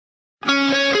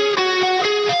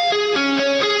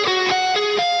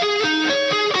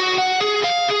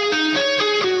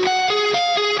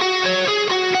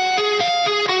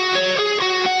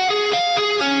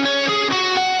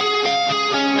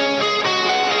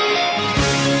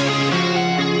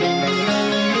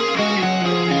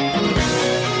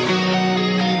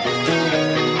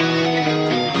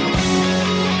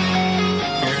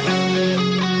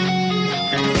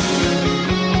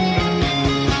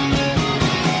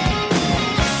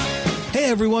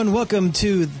everyone. Welcome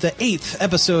to the 8th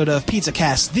episode of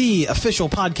PizzaCast, the official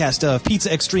podcast of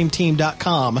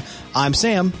PizzaExtremeTeam.com. I'm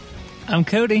Sam. I'm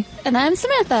Cody. And I'm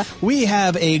Samantha. We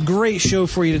have a great show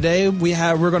for you today.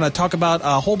 We're going to talk about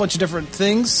a whole bunch of different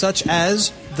things, such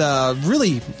as the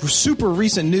really super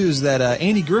recent news that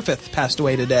Andy Griffith passed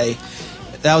away today.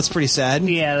 That was pretty sad.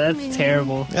 Yeah, that's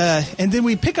terrible. And then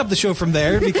we pick up the show from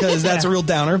there because that's a real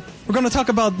downer. We're going to talk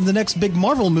about the next big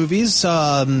Marvel movies.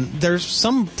 There's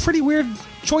some pretty weird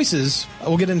choices.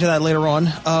 We'll get into that later on.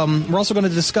 We're also going to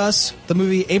discuss the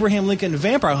movie Abraham Lincoln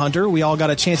Vampire Hunter. We all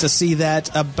got a chance to see that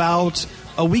about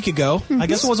a week ago. I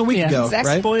guess it was a week ago,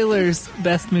 right? Spoilers,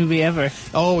 best movie ever.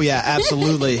 Oh, yeah,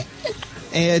 absolutely.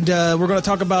 And we're going to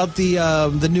talk about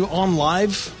the new On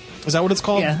Live. Is that what it's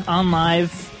called? Yeah, On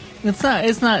Live.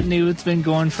 It's not new. It's been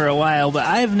going for a while, but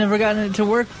I've never gotten it to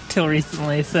work till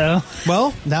recently. So,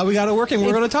 well, now we got it working.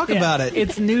 We're going to talk about it.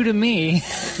 It's new to me.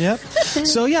 Yep.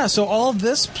 So all of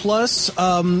this plus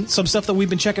some stuff that we've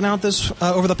been checking out this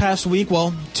over the past week.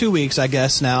 Well, 2 weeks, I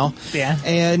guess now. Yeah.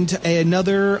 And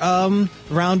another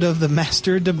round of the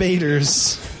Master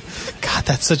Debaters. God,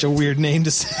 that's such a weird name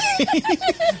to say.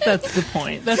 That's the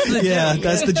point. That's the joke.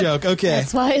 That's the joke. Okay.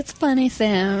 That's why it's funny,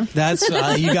 Sam. That's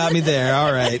you got me there.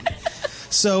 All right.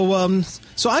 So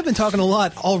I've been talking a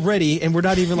lot already, and we're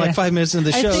not even like 5 minutes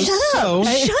into the show.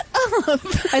 Shut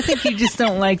up. I think you just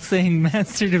don't like saying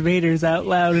Master Debaters out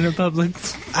loud in a public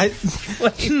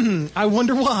place. I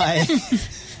wonder why.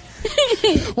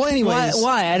 Well, anyways.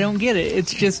 Why? I don't get it.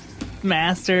 It's just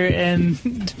Master and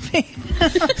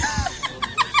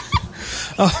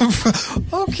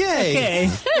Okay.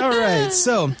 All right.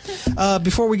 So,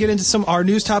 before we get into our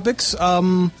news topics, what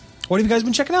have you guys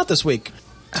been checking out this week?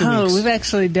 2 weeks. We've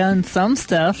actually done some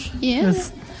stuff. Yeah.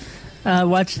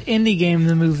 Watched Indie Game,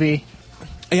 the movie.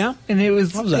 Yeah? And it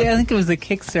was, What was that? I think it was a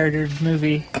Kickstarter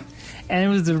movie. And it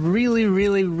was really,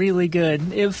 really, really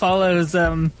good. It follows,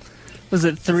 was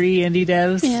it 3 indie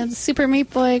devs? Yeah, the Super Meat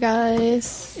Boy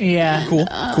guys. Yeah.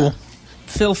 Cool.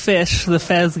 Phil Fish, the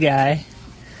Fez guy.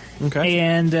 Okay.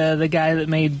 And the guy that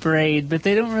made Braid, but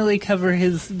they don't really cover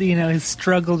his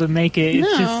struggle to make it.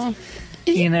 It's No.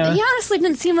 just, He honestly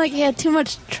didn't seem like he had too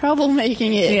much trouble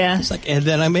making it. yeah. It's like, and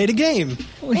then I made a game.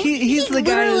 Well, he's he the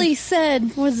guy. literally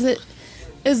said,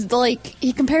 is like,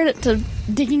 he compared it to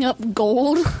digging up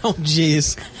gold. Oh,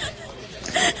 jeez.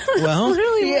 Well,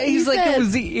 Literally what He's he like,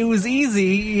 said. it was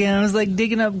easy. It was like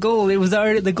digging up gold.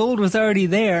 The gold was already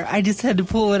there. I just had to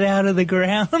pull it out of the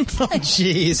ground. oh,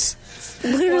 jeez.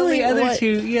 Literally the other what-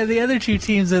 the other two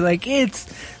teams are like, it's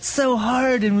so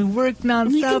hard, and we work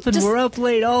nonstop, and just- we're up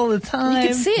late all the You time.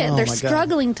 can see it. Oh They're my God.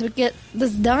 struggling to get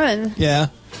this done. Yeah.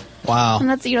 Wow. And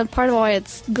that's, part of why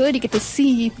it's good. You get to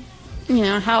see,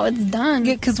 how it's done.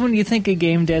 Because when you think of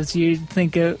game devs, you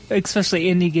think of, especially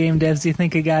indie game devs, you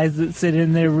think of guys that sit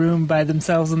in their room by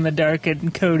themselves in the dark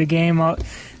and code a game.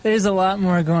 There's a lot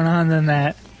more going on than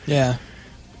that. Yeah.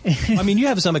 I mean, you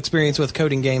have some experience with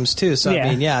coding games too, so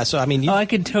Yeah. I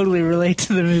could totally relate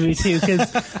to the movie too,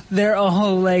 because they're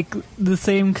all like the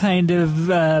same kind of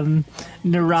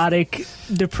neurotic,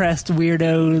 depressed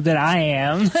weirdo that I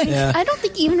am. Yeah. I don't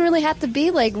think you even really have to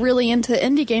be like really into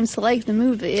indie games to like the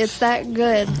movie. It's that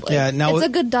good. Like, Yeah, now it's it-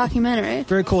 a good documentary.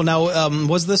 Very cool. Now,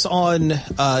 was this on?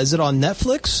 Is it on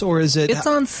Netflix or is it? It's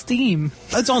on Steam.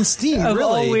 It's on Steam. Of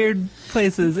really? all weird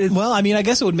places. Well, I mean, I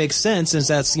guess it would make sense since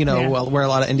that's Yeah. where a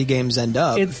lot of indie games end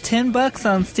up. It's $10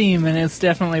 on Steam, and it's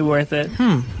definitely worth it.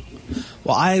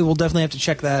 Well, I will definitely have to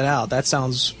check that out. That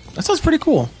sounds pretty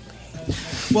cool.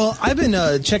 Well, I've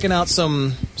been checking out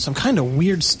some kind of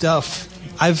weird stuff.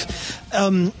 I've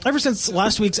ever since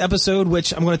last week's episode,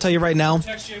 which I'm going to tell you right now,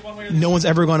 no one's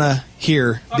ever going to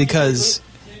hear because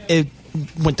it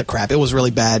went to crap. It was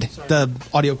really bad. The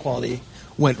audio quality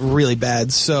went really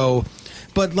bad. So,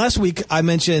 but last week I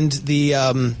mentioned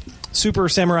the Super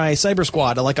Samurai Cyber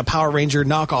Squad, like a Power Ranger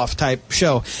knockoff type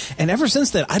show. And ever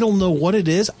since then, I don't know what it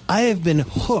is. I have been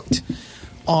hooked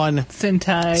on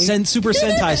Sentai. Super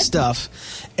Sentai stuff.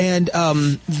 And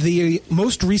the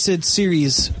most recent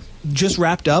series just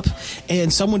wrapped up,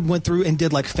 and someone went through and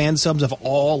did like fan subs of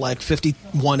all like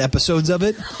 51 episodes of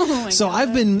it. Oh my so God.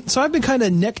 I've been kind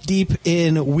of neck deep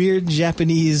in weird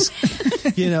Japanese,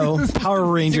 Power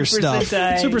Ranger Super stuff.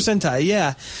 Sentai. Super Sentai,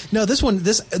 yeah. No, this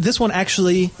one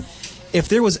actually, if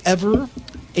there was ever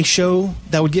a show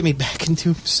that would get me back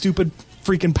into stupid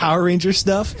freaking Power Ranger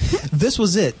stuff, this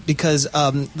was it, because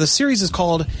the series is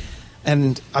called,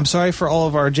 and I'm sorry for all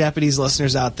of our Japanese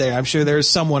listeners out there, I'm sure there's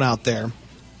someone out there.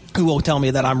 who will tell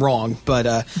me that I'm wrong.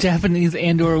 But Japanese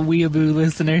and/or weeaboo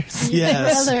listeners.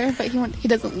 yes, Brother, but he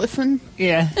doesn't listen.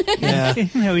 Yeah. Yeah.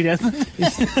 No, he doesn't.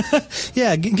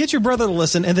 yeah, get your brother to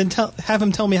listen, and then have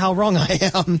him tell me how wrong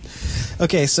I am.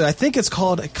 Okay, so I think it's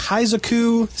called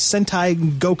Kaizoku Sentai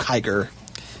Gokaiger,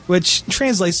 which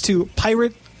translates to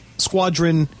Pirate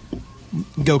Squadron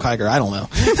Gokaiger. I don't know.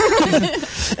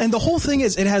 And the whole thing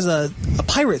is, it has a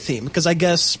pirate theme, because I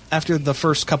guess after the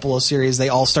first couple of series, they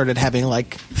all started having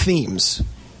like themes,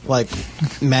 like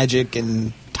magic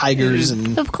and tigers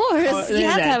and Of course, you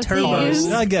have to have Turbo.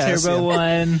 thieves. I guess, Turbo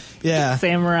yeah. 1. Yeah.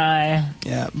 Samurai.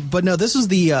 Yeah, but no, this is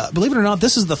the believe it or not,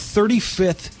 this is the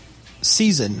 35th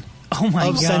season Oh my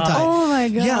of god. Sentai. Oh my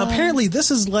god! Yeah, apparently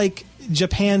this is like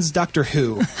Japan's Doctor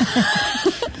Who.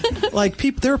 Like,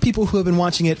 there are people who have been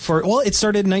watching it for, well, it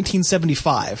started in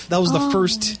 1975. That was the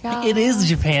first. God. It is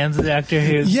Japan's Doctor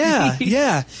Who. Yeah,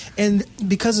 yeah. And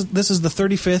because this is the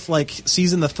 35th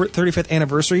season, the 35th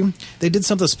anniversary, they did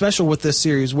something special with this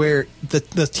series where the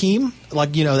team,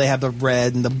 like, you know, they have the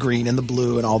red and the green and the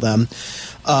blue and all them.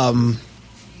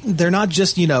 They're not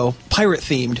just, you know, pirate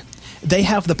themed. They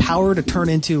have the power to turn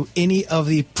into any of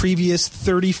the previous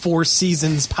 34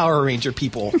 seasons Power Ranger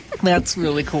people. That's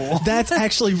really cool. That's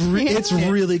actually it's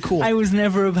really cool. I was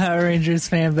never a Power Rangers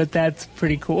fan, but that's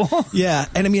pretty cool. Yeah,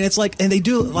 and I mean, it's like, and they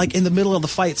do it like in the middle of the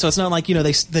fight, so it's not like, you know,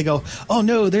 they go, oh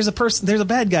no, there's a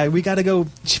bad guy, we got to go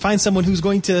find someone who's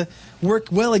going to work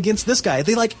well against this guy.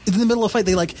 They, like, in the middle of the fight,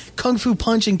 they like kung fu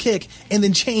punch and kick, and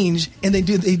then change, and they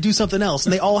do something else,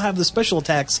 and they all have the special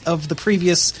attacks of the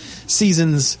previous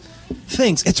season's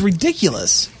things. It's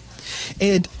ridiculous,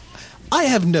 and I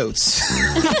have notes.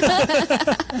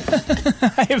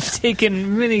 I have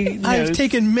taken many notes I've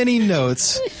taken many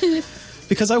notes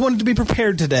because I wanted to be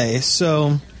prepared today.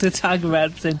 So to talk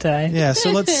about Sentai. yeah,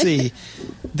 so let's see.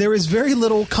 There is very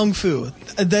little kung fu.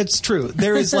 That's true.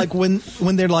 There is, like, when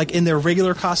they're like in their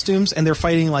regular costumes and they're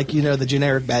fighting, like, you know, the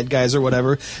generic bad guys or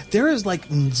whatever, there is like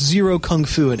zero kung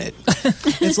fu in it.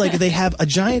 It's like they have a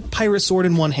giant pirate sword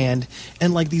in one hand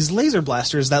and like these laser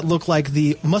blasters that look like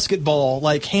the musket ball,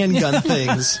 like, handgun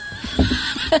things.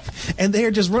 And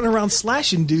they're just running around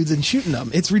slashing dudes and shooting them.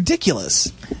 It's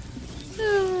ridiculous.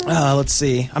 Let's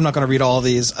see. I'm not going to read all of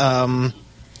these.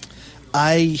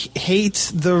 I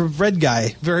hate the red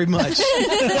guy very much.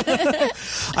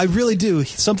 I really do.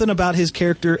 Something about his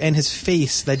character and his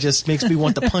face that just makes me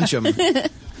want to punch him. I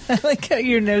like how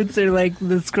your notes are like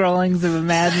the scrawlings of a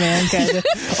madman kind of.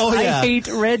 Oh, yeah. I hate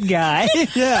red guy.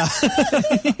 Yeah.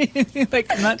 Like,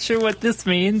 I'm not sure what this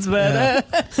means, but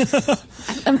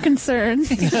I'm concerned.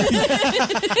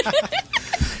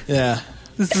 Yeah.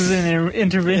 this is an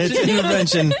intervention. It's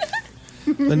intervention.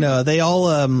 But no, they all,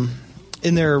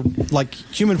 in their, like,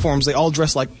 human forms, they all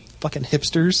dress like fucking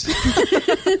hipsters.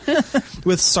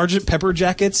 With Sgt. Pepper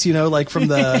jackets, you know, like from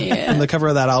the cover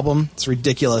of that album. It's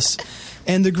ridiculous.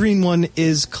 And the green one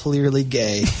is clearly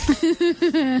gay.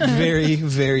 Very,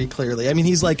 very clearly. I mean,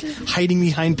 he's like hiding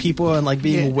behind people and like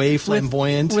being way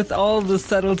flamboyant. With all the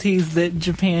subtleties that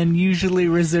Japan usually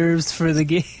reserves for the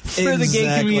gay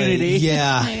community.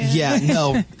 Yeah,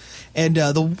 no. And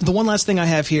the one last thing I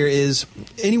have here is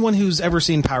anyone who's ever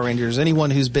seen Power Rangers, anyone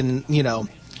who's been, you know,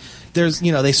 there's,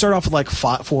 you know, they start off with like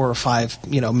 4 or 5,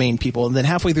 you know, main people, and then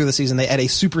halfway through the season they add a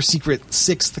super secret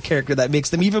 6th character that makes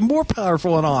them even more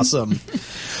powerful and awesome.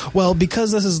 Well,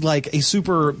 because this is like a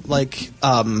super, like,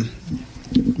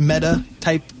 meta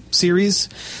type series,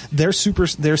 their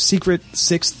secret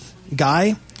 6th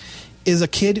guy is a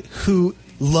kid who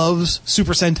loves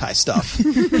Super Sentai stuff.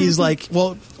 He's like,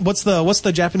 well, what's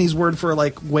the Japanese word for,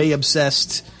 like, way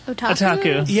obsessed?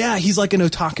 Otaku. Yeah, he's like an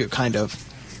otaku, kind of.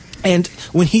 And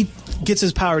when he gets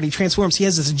his power and he transforms, he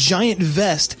has this giant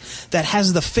vest that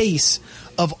has the face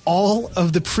of all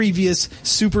of the previous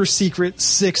super secret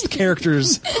 6th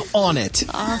characters on it.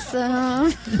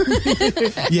 Awesome.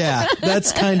 Yeah,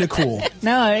 that's kind of cool.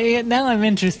 Now I'm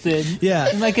interested. Yeah.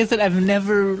 Like I said, I've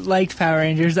never liked Power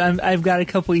Rangers. I've got a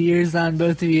couple years on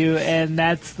both of you, and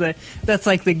that's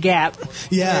like the gap.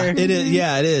 Yeah, where it is.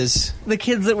 Yeah, it is. the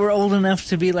kids that were old enough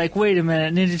to be like, wait a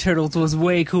minute, Ninja Turtles was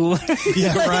way cooler.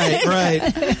 Yeah,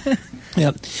 right.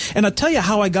 Yeah, and I'll tell you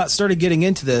how I started getting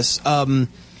into this.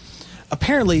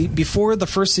 Apparently, before the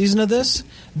first season of this,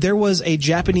 there was a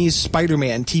Japanese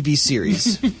Spider-Man TV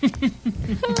series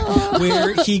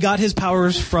where he got his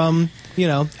powers from, you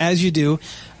know, as you do,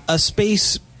 a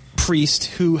space priest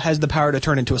who has the power to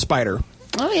turn into a spider.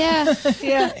 Oh yeah,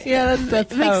 yeah,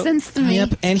 that's it makes how- sense to me.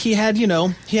 Yep, and he had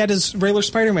his regular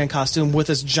Spider-Man costume with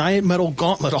this giant metal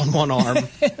gauntlet on one arm.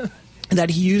 that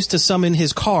he used to summon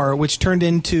his car, which turned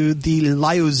into the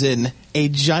Lyozin, a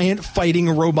giant fighting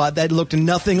robot that looked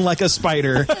nothing like a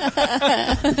spider.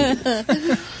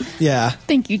 Yeah.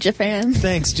 Thank you, Japan.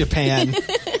 Thanks, Japan.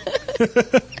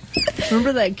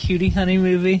 Remember that Cutie Honey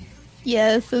movie?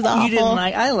 Yes, it was awful. You didn't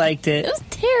like. I liked it. It was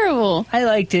terrible. I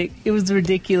liked it. It was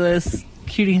ridiculous.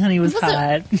 Cutie Honey was Was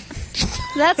hot.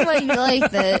 That's why you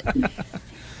liked it.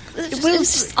 It was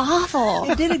just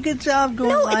awful. It did a good job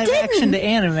going No, it live didn't. action to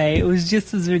anime. It was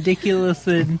just as ridiculous,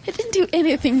 and It didn't do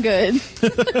anything good.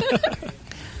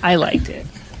 I liked it.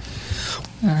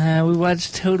 We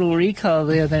watched Total Recall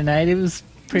the other night. It was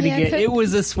pretty Yeah, good. It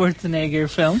was a Schwarzenegger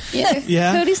film. Yeah.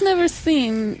 Yeah? Cody's never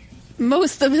seen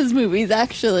most of his movies,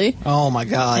 actually. Oh, my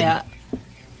God. Yeah.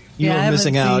 You I were haven't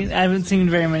missing out. I haven't seen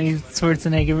very many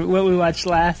Schwarzenegger. But what we watched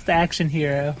last, Action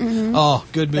Hero. Oh,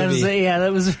 good That movie. was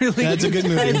that was really That's a good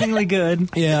movie. surprisingly good.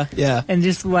 Yeah, yeah. And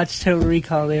just watched Total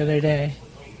Recall the other day.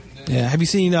 Yeah. Have you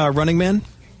seen Running Man?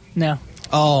 No.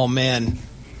 Oh, man.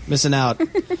 Missing out.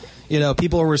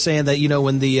 People were saying that,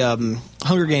 when the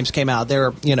Hunger Games came out, they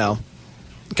were,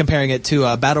 comparing it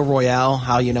to Battle Royale,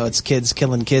 how, it's kids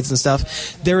killing kids and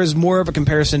stuff. There is more of a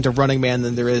comparison to Running Man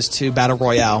than there is to Battle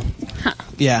Royale.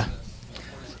 Yeah.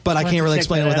 But I We'll can't have really to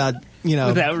explain it check without, that out.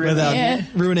 Without ruining it.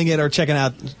 ruining it or checking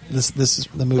out the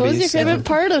movie. What was your favorite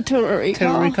part of Total Recall?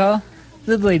 Total Recall?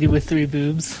 The lady with 3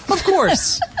 boobs. Of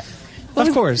course.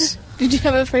 Of course. Did you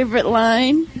have a favorite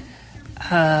line?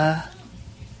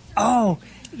 Oh,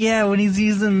 yeah, when he's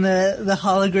using the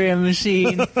hologram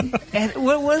machine. And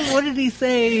what did he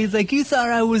say? He's like, you thought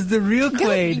I was the real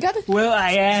Quaid. Well,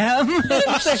 I am.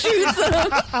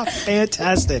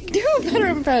 Fantastic. Do a better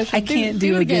impression. I can't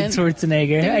do a good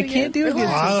Schwarzenegger. I can't do a good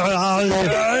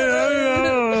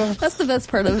That's the best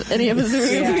part of any of his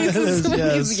movies. Yeah, is when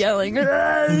yes. he's yelling.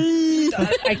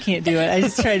 I can't do it. I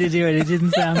just tried to do it. It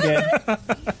didn't sound good.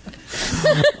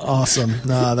 Awesome.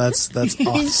 No, that's You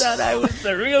awesome. thought I was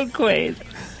the real Quaid.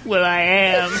 Well, I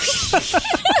am.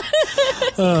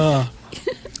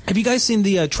 Have you guys seen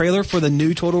the trailer for the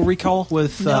new Total Recall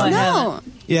with? No, I No.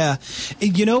 Yeah,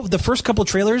 the first couple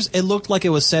trailers, it looked like it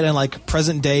was set in like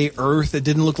present day Earth. It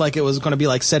didn't look like it was going to be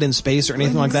like set in space or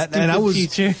anything like that. And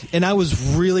I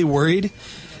was really worried.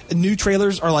 New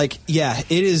trailers are like, yeah,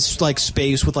 it is like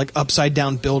space with like upside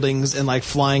down buildings and like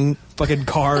flying fucking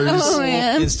cars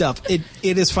man. and stuff. It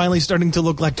is finally starting to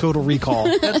look like Total Recall.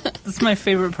 That's my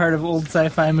favorite part of old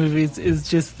sci-fi movies is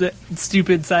just the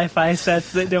stupid sci-fi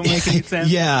sets that don't make any sense.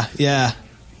 Yeah.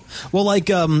 Well, like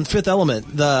Fifth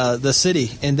Element, the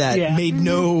city, and that made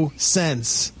no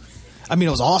sense. I mean,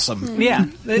 it was awesome. Yeah,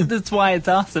 that's why it's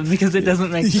awesome, because it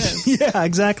doesn't make sense. Yeah,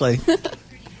 exactly.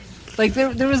 Like,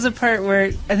 there was a part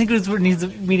where, I think it was when he's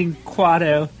meeting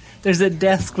Quado, there's a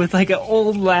desk with, like, an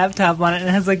old laptop on it, and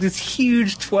it has, like, this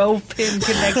huge 12-pin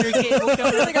connector cable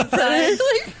coming outside.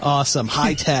 Awesome.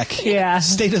 High tech. Yeah.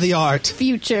 State of the art.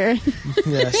 Future.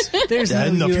 Yes. There's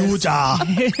In no the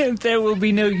USB. future. There will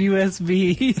be no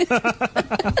USB.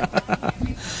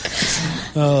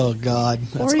 Oh, God.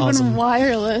 That's Or even awesome.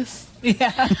 wireless.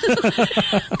 Yeah.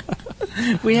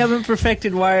 We haven't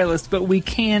perfected wireless, but we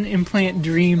can implant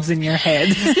dreams in your head.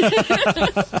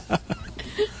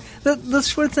 The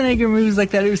Schwarzenegger movies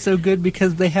like that are so good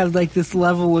because they have like this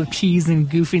level of cheese and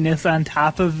goofiness on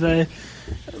top of the,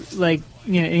 like,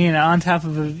 on top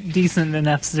of a decent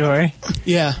enough story.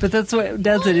 Yeah. But that's what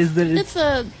does it, is that It's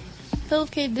a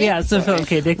Philip K. Dick yeah, it's a story. Philip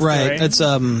K. Dick story. Right. It's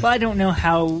Well, I don't know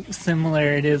how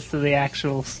similar it is to the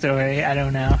actual story. I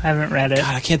don't know. I haven't read it.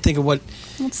 God, I can't think of what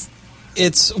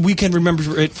it's. We can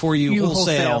remember it for you,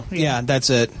 wholesale. yeah. Yeah, that's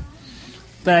it.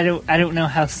 But I don't know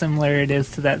how similar it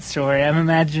is to that story. I'm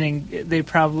imagining they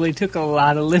probably took a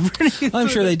lot of liberties. I'm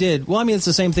sure they did. Well, I mean, it's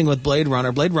the same thing with Blade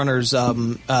Runner. Blade Runner's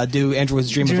do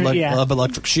Android's Dream of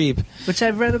Electric Sheep. Which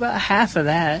I've read about half of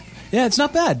that. Yeah, it's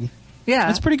not bad. Yeah.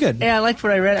 It's pretty good. Yeah, I liked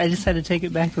what I read. I just had to take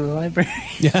it back to the library.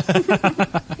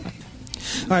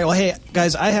 All right. Well, hey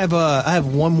guys, I have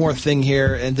one more thing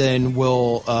here, and then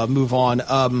we'll move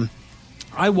on.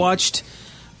 I watched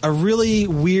a really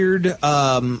weird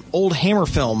old Hammer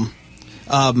film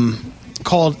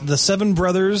called The Seven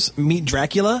Brothers Meet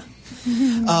Dracula.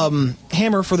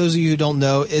 Hammer, for those of you who don't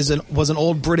know, was an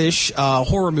old British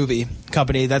horror movie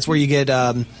company. That's where you get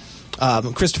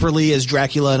Christopher Lee as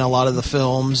Dracula in a lot of the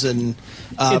films, and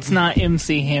It's not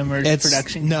MC Hammer's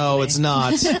production. No, it's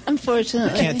not.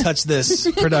 Unfortunately. Can't touch this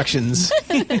productions.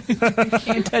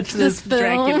 Can't touch this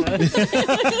film.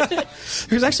 Dracula.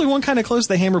 There's actually one kind of close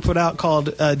the Hammer put out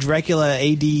called Dracula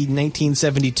AD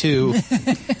 1972.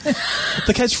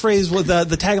 The catchphrase was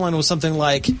the tagline was something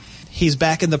like, "He's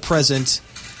back in the present,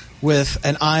 with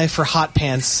an eye for hot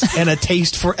pants and a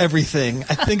taste for everything.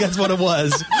 I think that's what it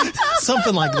was.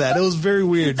 Something like that. It was very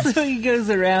weird. So he goes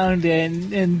around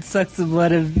and sucks the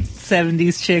blood of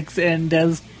 70s chicks and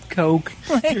does coke.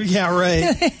 Yeah,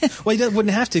 right. Well, he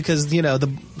wouldn't have to because,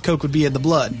 the coke would be in the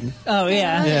blood. Oh,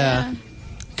 yeah. Yeah.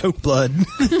 Coke blood.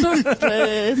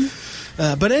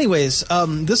 But anyways,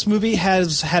 this movie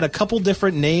has had a couple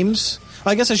different names.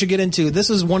 I guess I should get into,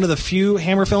 this is one of the few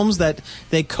Hammer films that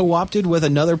they co-opted with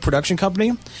another production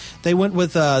company. They went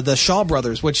with the Shaw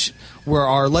Brothers, which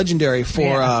are legendary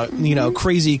for,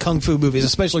 crazy kung fu movies,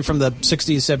 especially from the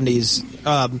 60s, 70s.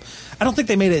 I don't think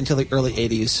they made it until the early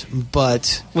 80s,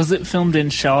 but... Was it filmed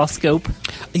in Shaw Scope?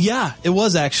 Yeah, it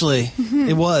was actually.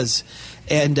 It was.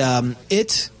 And a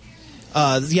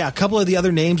couple of the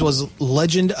other names was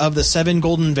Legend of the Seven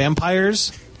Golden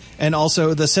Vampires, and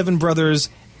also the Seven Brothers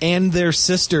and their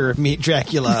sister meet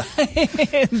Dracula.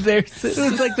 It's like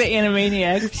the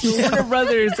Animaniacs. The Warner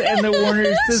Brothers and the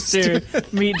Warner sister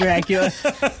meet Dracula.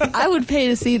 I would pay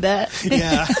to see that.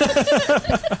 Yeah.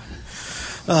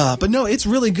 But no, it's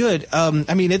really good.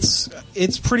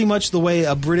 It's pretty much the way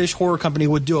a British horror company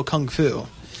would do a kung fu.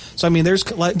 So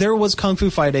there was kung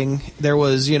fu fighting. There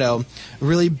was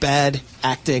really bad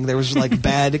acting. There was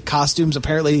bad costumes.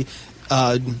 Apparently,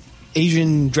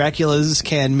 Asian Draculas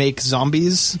can make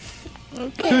zombies.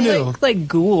 Okay. Who knew? Like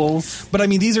ghouls. But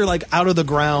these are out of the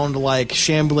ground,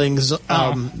 shambling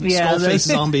skull-faced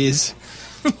zombies.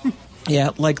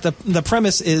 Yeah, the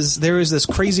premise is there is this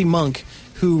crazy monk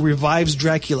who revives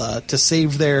Dracula to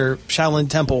save their Shaolin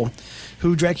temple,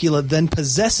 who Dracula then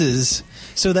possesses,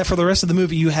 so that for the rest of the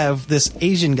movie you have this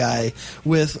Asian guy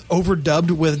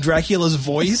overdubbed with Dracula's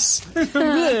voice.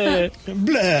 Blah.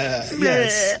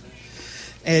 Yes.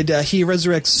 And he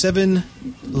resurrects 7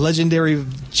 legendary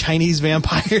Chinese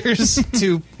vampires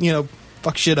to,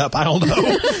 fuck shit up. I don't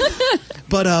know.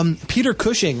 But Peter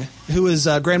Cushing, who is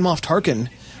Grand Moff Tarkin,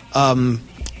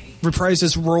 reprised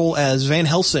his role as Van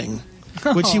Helsing,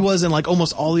 which he was in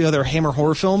almost all the other Hammer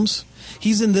horror films.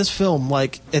 He's in this film,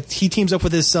 he teams up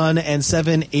with his son and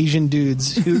 7 Asian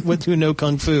dudes who know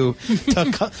kung fu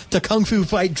to kung fu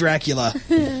fight Dracula.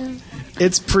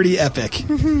 It's pretty epic.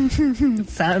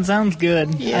 Sounds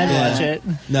good. Yeah. I'd watch it.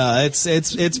 No,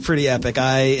 it's pretty epic.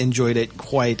 I enjoyed it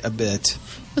quite a bit.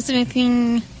 Was there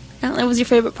anything that was your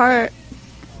favorite part?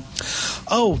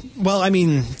 Oh, well,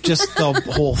 just the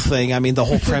whole thing. The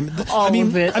whole premise. All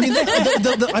of it.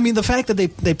 The fact that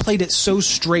they played it so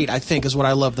straight, I think, is what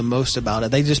I love the most about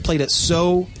it. They just played it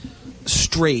so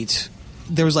straight.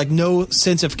 There was no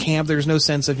sense of camp. There was no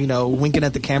sense of winking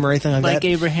at the camera or anything like that. Like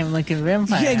Abraham Lincoln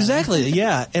Vampire. Yeah, exactly.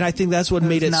 Yeah, and I think that's what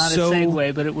made it not so. Not a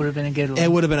segue, but it would have been a good one. It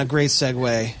would have been a great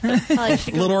segue.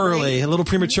 A little early, a little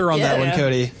premature on that one,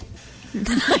 Cody.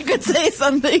 I could say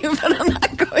something, but I'm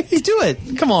not going to. Do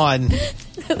it. Come on.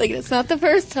 It's not the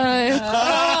first time.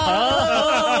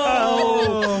 Oh.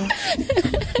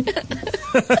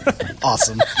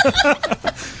 Awesome.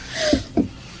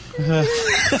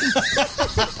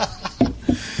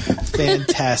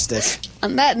 Fantastic.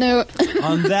 On that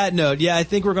note, yeah, I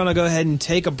think we're going to go ahead and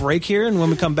take a break here, and when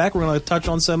we come back, we're going to touch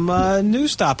on some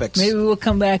news topics. Maybe we'll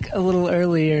come back a little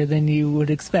earlier than you would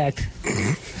expect.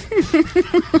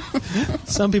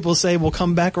 Some people say we'll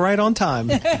come back right on time.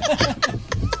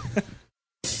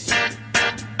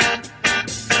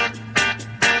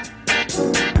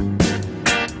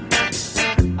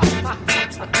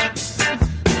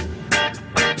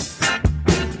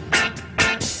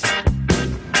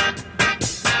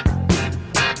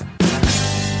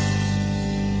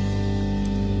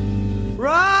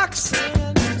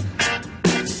 Roxanne,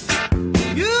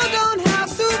 you don't have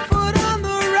to put on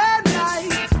the red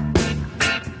light.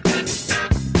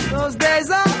 Those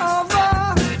days are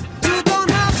over. You don't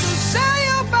have to sell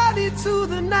your body to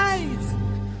the night.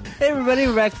 Hey everybody,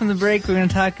 we're back from the break. We're going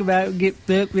to talk about Try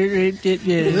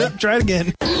it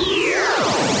again.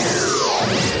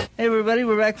 Hey everybody,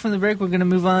 we're back from the break. We're going to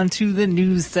move on to the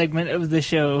news segment of the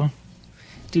show.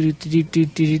 News.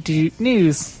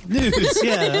 Yeah,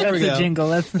 there we That's go. a jingle.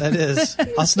 That is.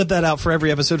 I'll snip that out for every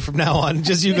episode from now on.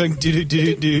 Just you going do.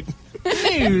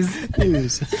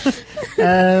 News.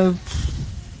 So,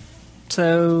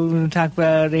 we're going to talk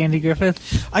about Andy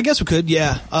Griffith. I guess we could,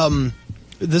 yeah.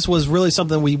 This was really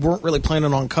something we weren't really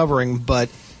planning on covering, but,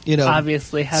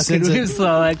 Obviously, how could we have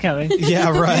saw that coming?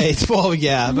 Yeah, right. Well,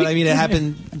 yeah, but it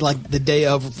happened the day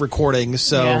of recording,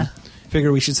 so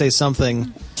figured we should say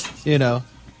something,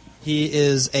 He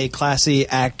is a classy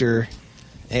actor,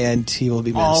 and he will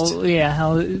be missed.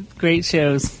 Great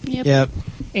shows. Yep.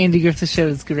 Andy Griffith's show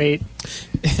is great.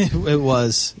 It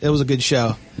was a good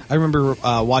show. I remember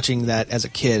watching that as a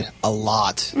kid a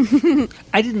lot.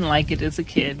 I didn't like it as a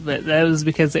kid, but that was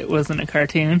because it wasn't a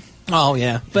cartoon. Oh,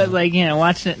 yeah. But, like, you know,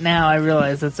 watching it now, I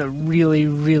realize it's a really,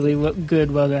 really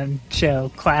good, well-done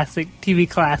show. Classic, TV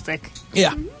classic.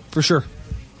 Yeah, for sure.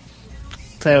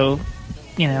 So,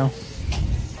 you know,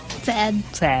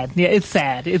 Sad. Yeah, it's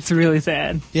sad. It's really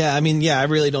sad. Yeah, I mean, I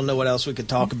really don't know what else we could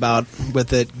talk about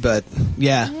with it, but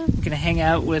yeah. I'm going to hang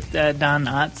out with Don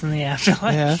Knotts in the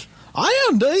afterlife. Yeah.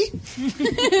 Andy,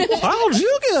 how'd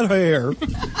you get here?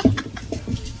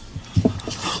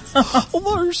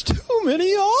 There's too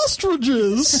many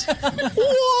ostriches.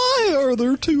 Why are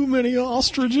there too many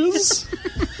ostriches?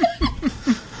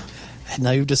 And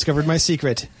now you've discovered my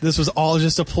secret. This was all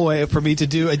just a ploy for me to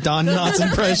do a Don Knotts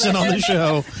impression on the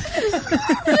show.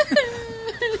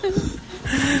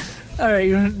 All right,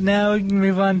 now we can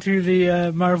move on to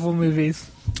the Marvel movies.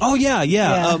 Oh, yeah.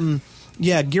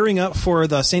 Gearing up for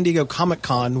the San Diego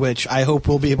Comic-Con, which I hope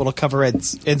we'll be able to cover in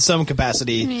some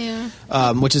capacity,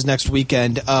 which is next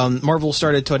weekend. Marvel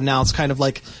started to announce, kind of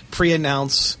like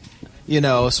pre-announce,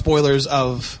 spoilers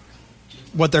of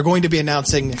what they're going to be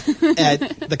announcing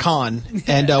at the con.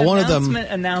 And one of them...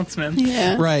 Announcement.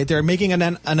 Yeah. Right, they're making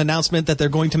an announcement that they're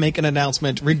going to make an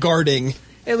announcement regarding...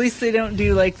 At least they don't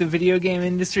do like the video game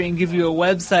industry and give you a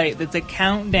website that's a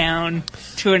countdown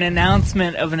to an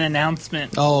announcement of an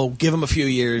announcement. Oh, give them a few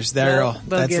years. That's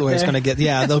the way it's going to get.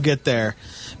 Yeah, they'll get there.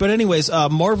 But anyways,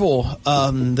 Marvel,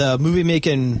 the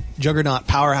movie-making juggernaut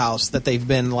powerhouse that they've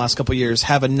been the last couple of years,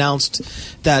 have announced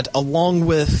that along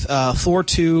with Thor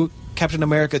 2, Captain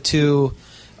America 2,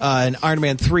 and Iron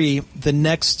Man 3, the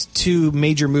next two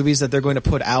major movies that they're going to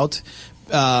put out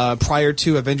prior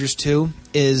to Avengers 2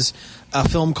 is a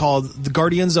film called The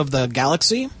Guardians of the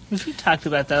Galaxy. We talked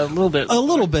about that a little bit. A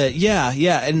little bit, yeah.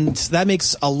 And that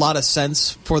makes a lot of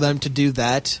sense for them to do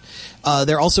that.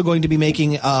 They're also going to be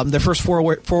making their first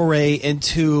foray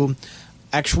into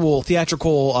actual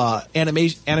theatrical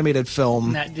animated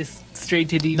film. Not just straight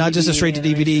to DVD. Not just a straight to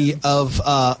DVD of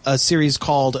a series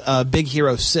called Big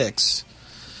Hero 6.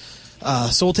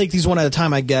 So we'll take these one at a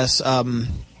time, I guess.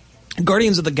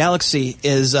 Guardians of the Galaxy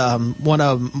is one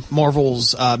of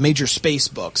Marvel's major space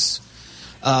books,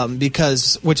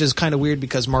 which is kind of weird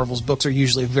because Marvel's books are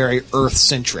usually very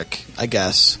Earth-centric, I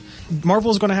guess.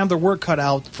 Marvel's going to have their work cut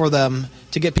out for them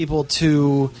to get people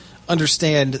to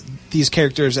understand these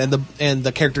characters and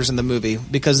the characters in the movie,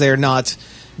 because they are not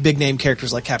big-name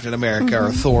characters like Captain America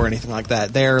or Thor or anything like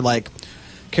that. They're like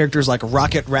characters like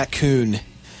Rocket Raccoon.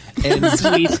 And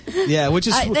Sweet. Yeah, which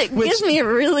gives me a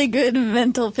really good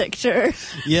mental picture.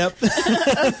 Yep.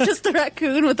 Just the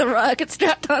raccoon with a rocket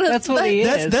strapped on his That's what he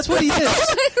is. That's what he is.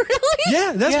 Really?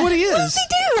 Yeah, that's what he is. What does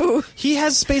he do? He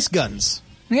has space guns.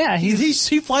 Yeah, He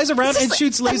flies around and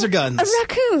shoots laser guns. A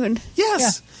raccoon.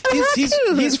 Yes. Yeah.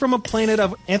 He's from a planet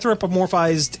of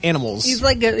anthropomorphized animals. he's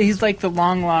like the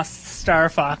long lost Star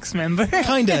Fox member.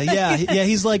 Kinda, yeah. Yeah,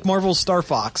 he's like Marvel's Star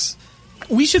Fox.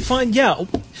 We should find,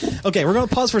 Okay, we're going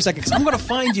to pause for a second, because I'm going to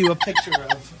find you a picture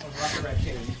of Rocket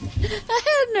Raccoon. I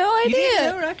had no You idea.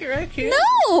 didn't know Rocket Raccoon?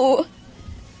 No.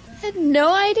 I had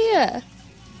no idea.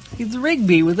 He's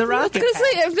Rigby with a I was rocket. going to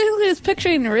say, I'm basically just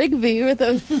picturing Rigby with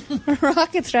a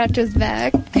rocket strapped to his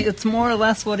back. It's more or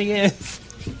less what he is.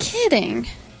 You're kidding.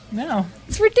 No.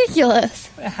 It's ridiculous.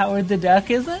 Howard the Duck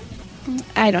isn't?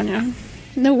 I don't know.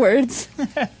 No words.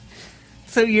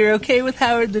 So you're okay with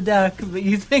Howard the Duck, but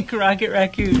you think Rocket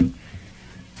Raccoon.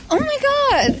 Oh my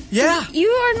god. Yeah. You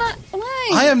are not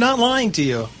lying. I am not lying to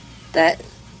you. It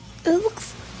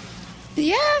looks...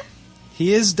 Yeah.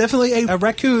 He is definitely a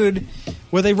raccoon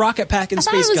with a rocket pack and I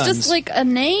thought space it was guns. just like a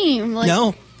name. Like,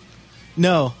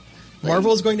 No.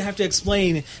 Marvel is going to have to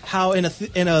explain how in a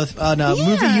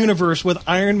movie universe with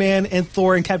Iron Man and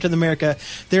Thor and Captain America,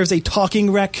 there's a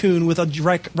talking raccoon with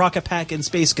a rocket pack and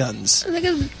space guns. Are they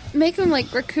gonna make him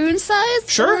like raccoon size?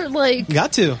 Sure. Or, like...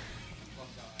 Got to.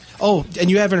 Oh, and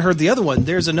you haven't heard the other one.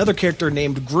 There's another character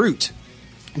named Groot.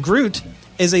 Groot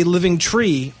is a living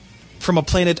tree from a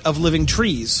planet of living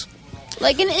trees.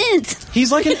 Like an int.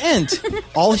 He's like an ant.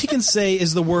 All he can say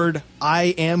is the word,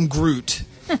 "I am Groot."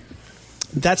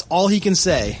 That's all he can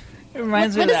say. It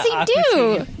reminds What me does of that he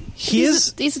do? Aqua Teen.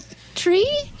 He's a tree?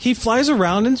 He flies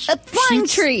around and A flying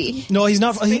shoots- tree. No, he's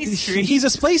not. Space tree. He's a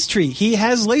space tree. He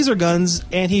has laser guns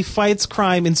and he fights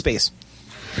crime in space.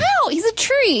 How? He's a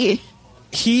tree.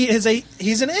 He's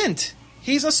an ant.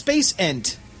 He's a space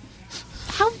ant.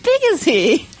 How big is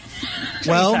he?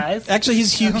 Well, size? actually,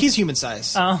 he's human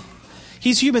size. Oh.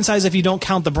 He's human size if you don't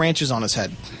count the branches on his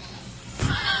head.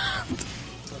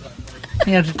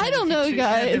 You have to I don't know, picture- you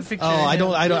have to guys. picture Oh, I him.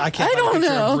 can't. I find a don't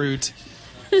picture of know. Groot.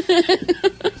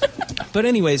 But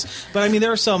anyways, I mean,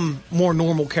 there are some more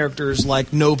normal characters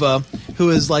like Nova, who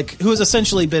has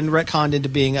essentially been retconned into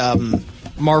being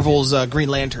Marvel's Green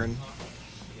Lantern,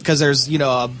 because there's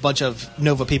a bunch of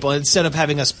Nova people. Instead of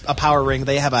having a power ring,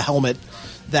 they have a helmet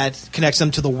that connects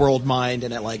them to the world mind,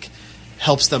 and it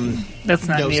helps them. That's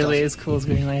not know nearly stuff. as cool as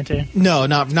Green Lantern. No,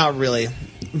 not really.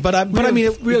 But I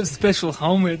mean, we have special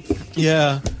helmets.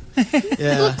 yeah.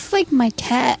 Looks like my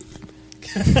cat.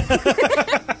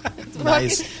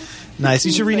 Nice.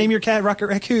 You should rename your cat Rocket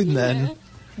Raccoon then.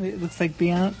 It looks like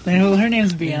Beyonce. Well, her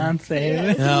name's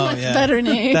Beyonce. Oh yeah, Better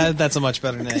name. That's a much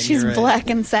better name. She's You're right. black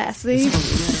and sassy.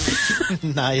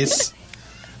 Nice.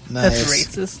 That's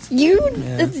racist.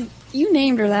 You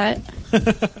named her that.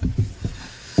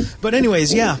 But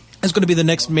anyways, yeah, it's going to be the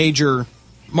next major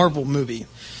Marvel movie,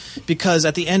 because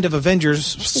at the end of Avengers,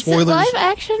 spoilers. Is it live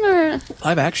action or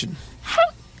Live action.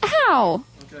 how?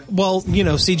 Well,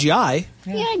 CGI.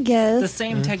 Yeah, I The guess.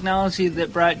 same technology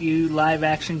that brought you live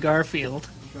action Garfield.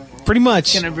 Pretty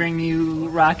much. Gonna bring you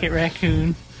Rocket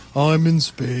Raccoon. I'm in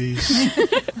space.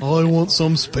 I want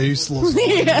some space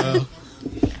lasagna.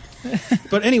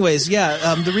 But anyways,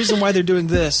 yeah, the reason why they're doing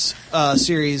this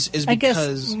series is I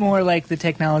because... guess more like the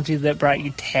technology that brought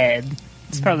you Ted.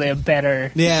 It's probably a better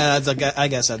Yeah, I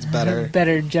guess that's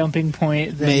better. jumping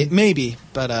point than Maybe,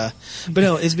 but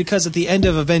no, it's because at the end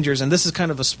of Avengers, and this is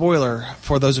kind of a spoiler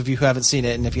for those of you who haven't seen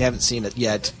it, and if you haven't seen it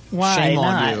yet, Why shame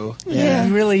not? on you. Yeah.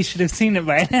 You really should have seen it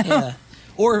by now. Yeah.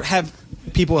 Or have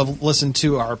people have listened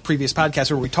to our previous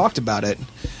podcast where we talked about it.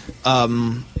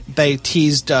 They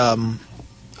teased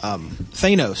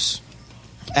Thanos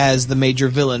as the major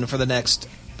villain for the next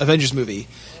Avengers movie,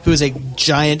 who is a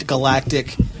giant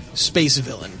galactic space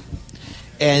villain.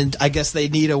 And I guess they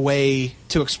need a way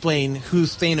to explain who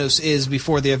Thanos is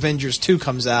before the Avengers 2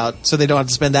 comes out, so they don't have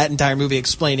to spend that entire movie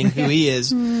explaining who he is.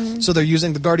 So they're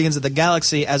using the Guardians of the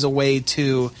Galaxy as a way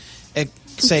to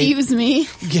say... Confuse me.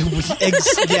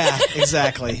 Yeah,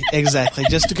 exactly.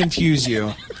 Just to confuse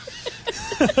you.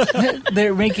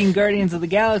 They're making Guardians of the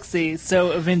Galaxy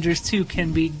so Avengers 2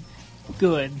 can be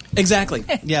good. Exactly.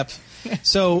 Yep.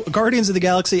 So Guardians of the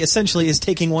Galaxy essentially is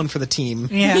taking one for the team.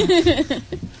 Yeah.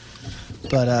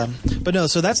 But no,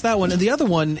 so that's that one. And the other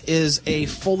one is a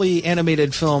fully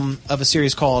animated film of a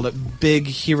series called Big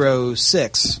Hero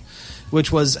 6,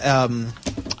 which was, I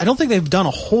don't think they've done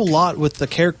a whole lot with the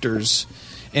characters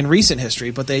in recent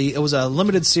history, but it was a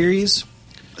limited series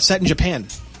set in Japan.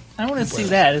 I want to see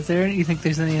that. You think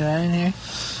there's any of that in here?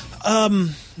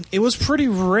 It was pretty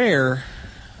rare.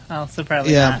 Oh, so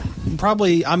probably not.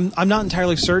 Probably. I'm not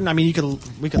entirely certain. I mean,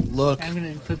 we could look. I'm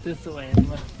going to put this away and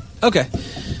look. Okay.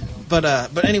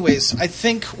 But anyways, I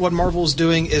think what Marvel's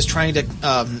doing is trying to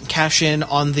cash in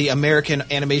on the American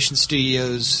animation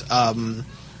studios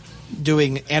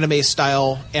doing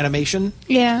anime-style animation.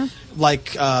 Yeah. Like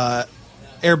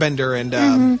Airbender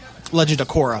and Legend of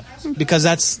Korra. Because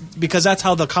that's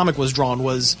how the comic was drawn,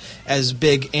 was as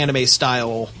big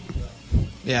anime-style.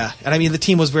 Yeah, and I mean the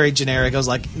team was very generic. It was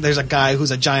like there's a guy who's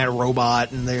a giant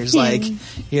robot, and there's like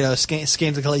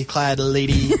scantily clad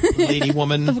lady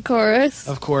woman, Of course.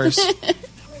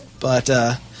 But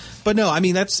no, I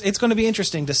mean it's going to be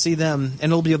interesting to see them,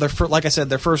 and it'll be like I said,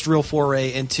 their first real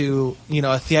foray into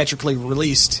a theatrically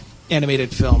released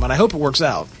animated film, and I hope it works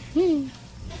out.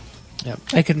 Yep.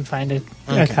 I couldn't find a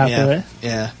copy of it.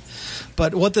 Yeah,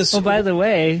 but what this? Well, by the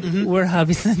way, we're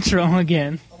Hobby Central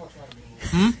again.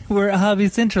 We're at Hobby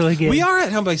Central again. We are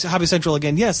at Hobby Central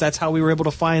again. Yes, that's how we were able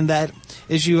to find that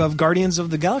issue of Guardians of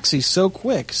the Galaxy so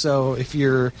quick. So if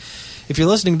you're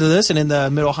listening to this and in the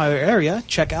Mid Ohio area,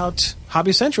 check out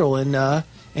Hobby Central in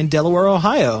Delaware,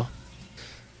 Ohio.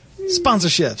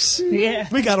 Sponsorships. Yeah.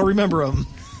 We got to remember them.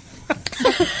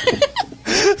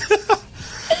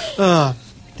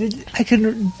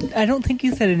 I don't think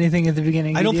you said anything at the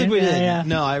beginning. I don't think we did. Yeah.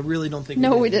 No, I really don't think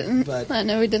No, we we did. didn't. But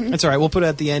No, we didn't. that's all right. We'll put it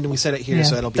at the end, and we said it here, Yeah,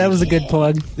 so it'll be. that was a good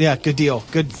plug. Yeah, good deal.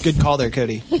 Good call there,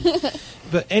 Cody.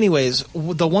 But anyways,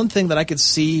 the one thing that I could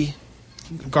see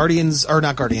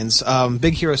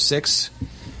Big Hero 6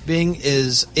 being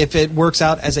is if it works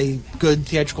out as a good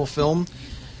theatrical film,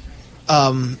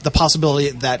 the possibility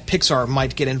that Pixar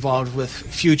might get involved with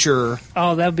future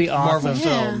Oh, that'd be awesome. Marvel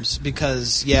films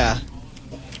because,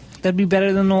 That'd be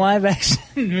better than the live action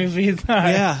movies are.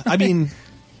 yeah, I mean,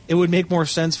 it would make more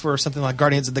sense for something like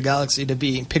Guardians of the Galaxy to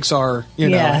be Pixar,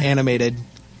 animated.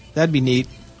 That'd be neat.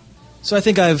 So I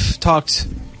think I've talked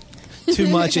too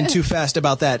much and too fast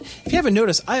about that. If you haven't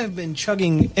noticed, I have been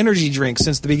chugging energy drinks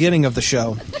since the beginning of the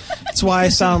show. That's why I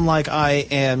sound like I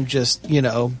am just,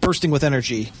 bursting with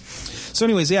energy. So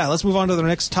anyways, let's move on to the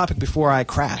next topic before I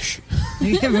crash.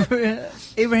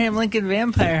 Abraham Lincoln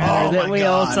Vampire Hunter Oh that my we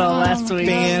all God. saw last week.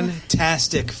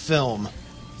 Fantastic film.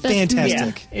 That's-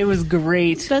 Fantastic. Yeah, it was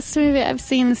great. Best movie I've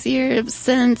seen this year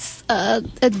since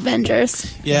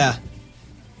Avengers. Yeah.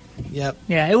 Yep.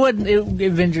 Yeah, it wasn't.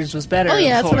 Avengers was better. Oh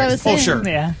yeah, of that's what I course. was saying. sure.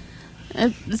 Yeah,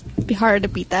 It'd be hard to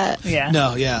beat that. yeah.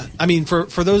 No, yeah. I mean, for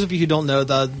those of you who don't know,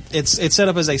 it's set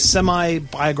up as a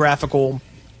semi-biographical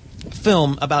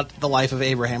film about the life of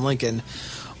Abraham Lincoln,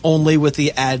 only with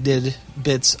the added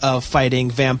bits of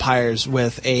fighting vampires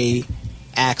with a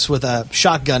axe with a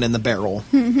shotgun in the barrel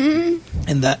and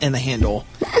the handle.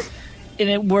 And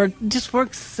it just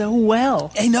works so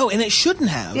well. I know, and it shouldn't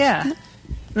have. Yeah. And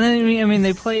then, I mean,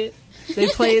 they play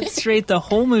it straight the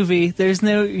whole movie. There's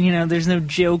no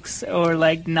jokes or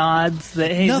like nods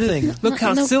that hey, Nothing. Look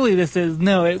how No. silly this is.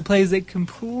 No, it plays it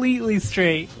completely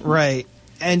straight. Right.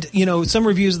 And, some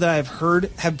reviews that I've heard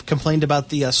have complained about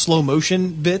the slow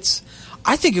motion bits.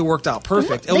 I think it worked out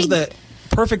perfect. It was the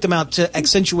perfect amount to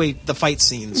accentuate the fight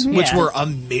scenes, which Yeah. were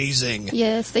amazing.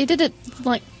 Yes, they did it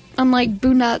like unlike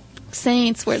Boondock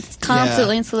Saints, where it's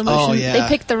constantly in slow motion. Oh, yeah. They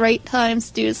picked the right times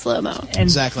to do slow mo. And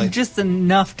Exactly. just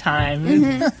enough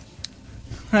time.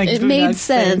 Like It Boondock made Saints,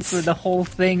 sense. where the whole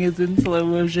thing is in slow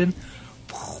motion.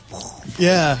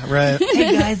 Yeah, right.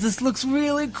 Hey guys, this looks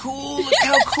really cool. Look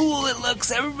how cool it looks.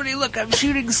 Everybody look, I'm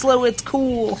shooting slow. It's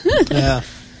cool. Yeah.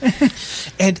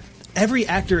 And every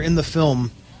actor in the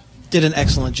film did an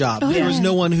excellent job. There was yeah.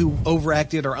 no one who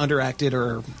overacted or underacted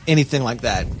or anything like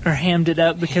that. Or hammed it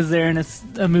up because they're in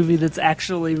a movie that's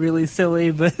actually really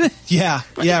silly. But Yeah,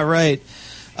 right.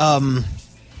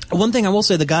 One thing I will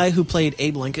say, the guy who played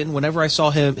Abe Lincoln, whenever I saw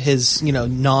his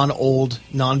non-old,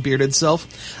 non-bearded self,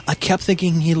 I kept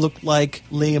thinking he looked like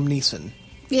Liam Neeson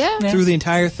Yeah, Yeah. through the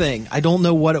entire thing. I don't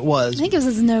know what it was. I think it was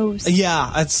his nose.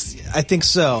 Yeah, I think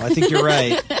so. I think you're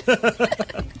right.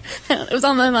 It was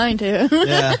on my mind too.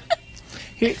 Yeah.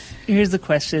 here's the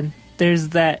question: there's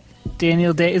that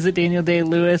Daniel Day. Is it Daniel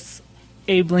Day-Lewis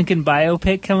Abe Lincoln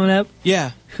biopic coming up?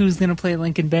 Yeah. Who's gonna play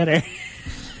Lincoln better?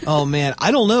 Oh man,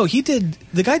 I don't know.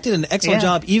 The guy did an excellent Yeah.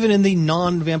 job, even in the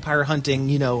non-vampire hunting.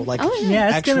 Like Oh, yeah.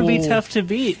 Yeah, it's gonna be actual- tough to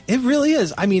beat. It really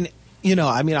is. I mean,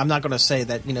 I'm not going to say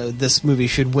that this movie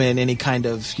should win any kind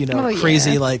of Oh, yeah.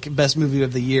 crazy like best movie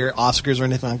of the year Oscars or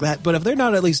anything like that. But if they're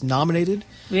not at least nominated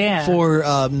Yeah. for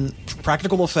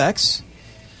practical effects,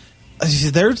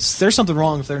 there's something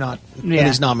wrong if they're not at Yeah.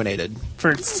 least nominated.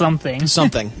 For something.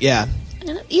 Something, yeah.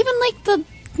 And even like the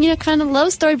kind of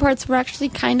love story parts were actually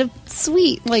kind of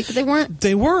sweet. Like they weren't.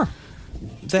 They were.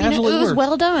 They It absolutely was were.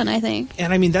 well done, I think.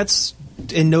 And I mean, that's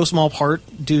in no small part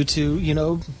due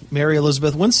to Mary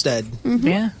Elizabeth Winstead,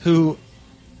 Yeah. who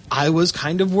I was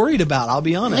kind of worried about. I'll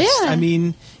be honest. Yeah. I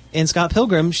mean, in Scott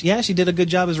Pilgrim, she did a good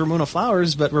job as Ramona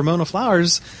Flowers, but Ramona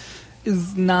Flowers,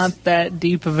 Is not that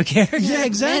deep of a character. yeah,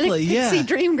 exactly, Manic Pixie yeah,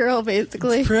 Dream Girl,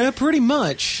 basically. pretty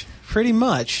much.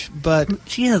 But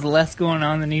She has less going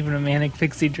on than even a Manic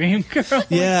Pixie Dream Girl.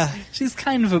 yeah, She's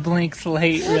kind of a blank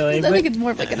slate, really. I But think it's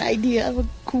more of like an idea of a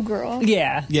cool girl.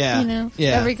 yeah. yeah,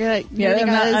 Yeah. Every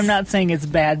I'm not saying it's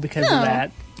bad because No. of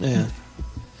that. yeah.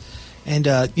 And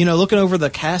looking over the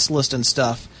cast list and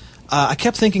stuff, I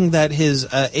kept thinking that his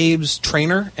Abe's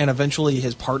trainer and eventually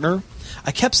his partner.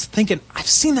 I kept thinking I've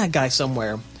seen that guy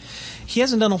somewhere. He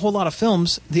hasn't done a whole lot of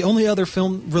films. The only other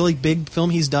really big film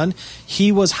he's done,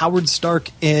 he was Howard Stark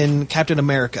in Captain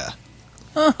America.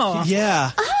 Oh.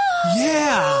 Yeah.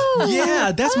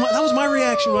 Yeah. That was my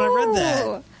reaction when I read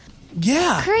that.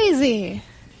 Yeah. Crazy.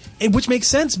 Which makes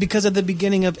sense because at the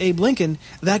beginning of Abe Lincoln,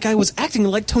 that guy was acting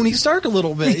like Tony Stark a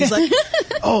little bit. He's like,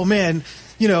 "Oh man,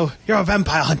 you're a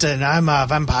vampire hunter and I'm a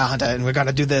vampire hunter and we're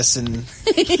gonna do this." And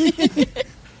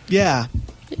yeah.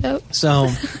 Yep. So,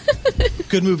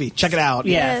 good movie. Check it out.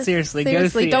 Yeah, Yes, seriously, go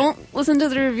see it. don't listen to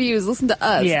the reviews. Listen to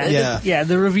us. Yeah. Yeah.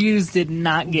 The reviews did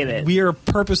not get it. We are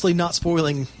purposely not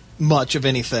spoiling much of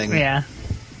anything. Yeah.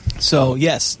 So,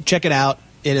 yes, check it out.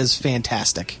 It is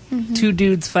fantastic. Two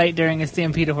dudes fight during a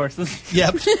stampede of horses.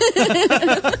 Yep.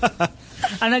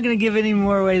 I'm not going to give any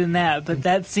more away than that, but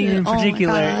that scene in Oh my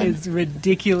particular God. is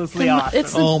ridiculously awesome.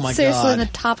 It's Oh my seriously God. in the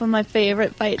top of my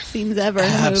favorite fight scenes ever in a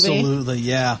movie. Absolutely.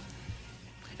 Yeah.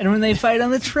 And when they fight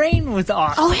on the train was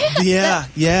awesome. Oh yeah. Yeah.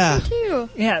 Yeah. Too.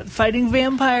 Yeah, fighting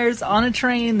vampires on a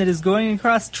train that is going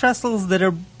across trestles that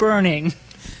are burning.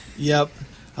 Yep.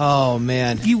 Oh,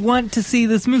 man. You want to see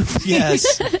this movie.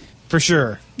 Yes. For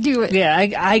sure. Do it. Yeah,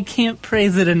 I can't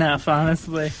praise it enough,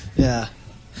 honestly. Yeah.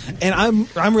 And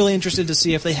I'm really interested to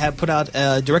see if they have put out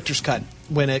a director's cut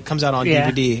when it comes out on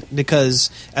Yeah. DVD, because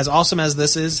as awesome as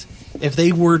this is, if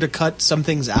they were to cut some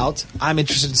things out, I'm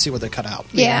interested to see what they cut out.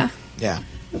 Yeah. Yeah.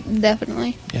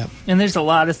 Definitely. Yeah. And there's a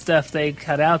lot of stuff they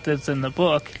cut out that's in the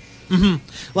book.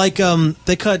 Like,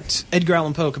 they cut Edgar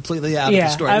Allan Poe completely out of the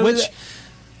story. I which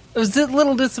was a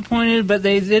little disappointed, but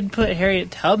they did put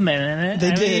Harriet Tubman in it.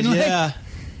 they did, yeah.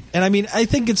 And I mean, I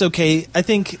think it's okay. I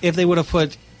think if they would have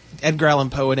put Edgar Allan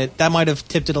Poe in it, that might have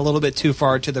tipped it a little bit too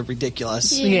far to the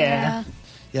ridiculous. Yeah.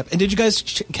 Yep. And did you guys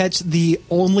catch the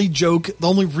only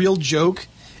real joke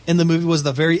in the movie was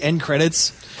the very end credits,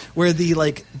 where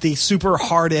the super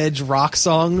hard edge rock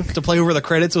song to play over the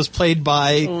credits was played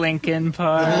by Linkin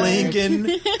Park.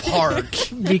 Linkin Park.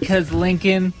 Because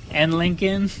Lincoln and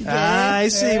Lincoln. I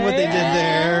see what they did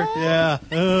there. Yeah.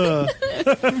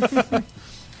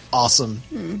 Awesome.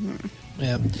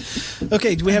 Yeah.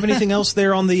 Okay, do we have anything else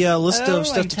there on the list of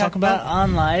stuff to talk about?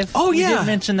 OnLive. Oh, yeah. You did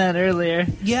mention that earlier.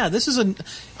 Yeah, this is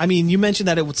you mentioned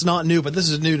that it's not new, but this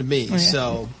is new to me,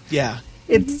 so, yeah.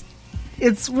 It's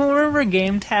remember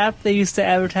GameTap? They used to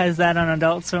advertise that on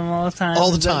Adult Swim all the time.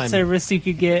 All the That time. service you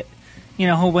could get,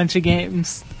 a whole bunch of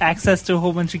games, access to a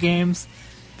whole bunch of games.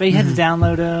 But you had to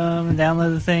download them and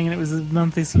download the thing, and it was a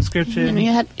monthly subscription. And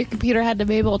your computer had to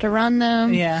be able to run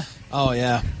them. Yeah. Oh,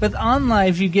 yeah. With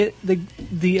OnLive, you get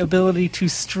the ability to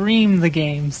stream the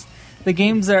games. The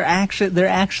games are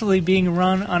actually being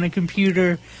run on a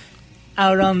computer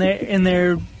out in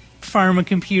their pharma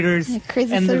computers. Yeah,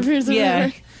 crazy and servers or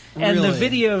whatever. And the Really?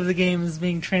 video of the game is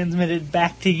being transmitted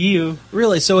back to you.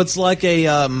 Really? So it's like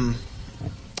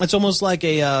it's almost like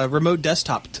a remote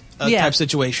desktop type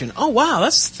situation. Oh, wow,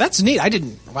 that's neat.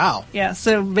 Wow. Yeah,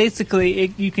 so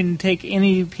basically you can take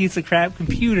any piece of crap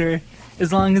computer,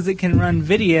 as long as it can run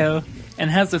video and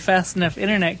has a fast enough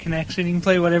internet connection, you can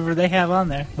play whatever they have on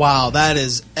there. Wow, that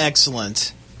is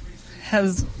excellent.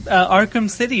 Has Arkham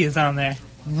City is on there.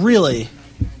 Really?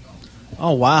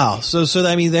 Oh, wow. So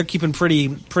they're keeping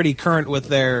pretty current with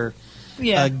their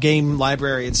game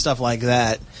library and stuff like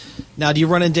that. Now, do you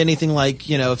run into anything like,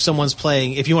 if someone's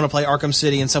playing, if you want to play Arkham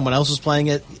City and someone else is playing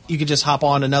it, you could just hop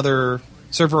on another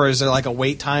server, or is there like a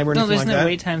wait time or anything like that? No, there's no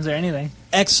wait times or anything.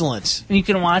 Excellent. And you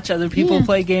can watch other people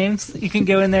play games. You can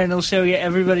go in there and it'll show you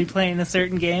everybody playing a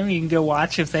certain game. You can go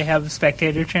watch if they have a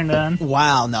spectator turned on.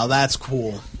 Wow, now that's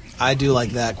cool. I do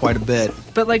like that quite a bit.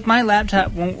 But like my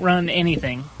laptop won't run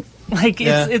anything. Like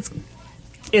it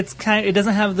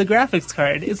doesn't have the graphics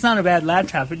card. It's not a bad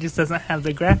laptop. It just doesn't have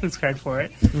the graphics card for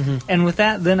it. Mm-hmm. And with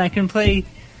that, then I can play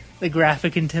the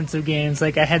graphic intensive games.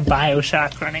 Like I had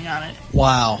BioShock running on it.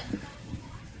 Wow.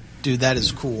 Dude, that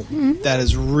is cool. Mm-hmm. That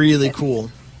is really cool.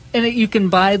 And you can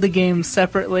buy the game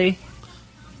separately,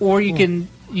 or you can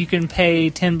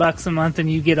pay $10 a month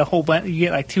and you get a whole bunch. You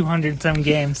get like 200 some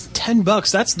games.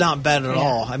 $10. That's not bad at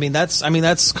all. I mean,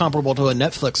 that's comparable to a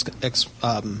Netflix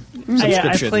subscription. Yeah,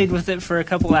 I played with it for a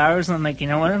couple hours, and I'm like, you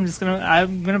know what?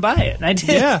 I'm gonna buy it. And I did.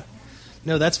 Yeah.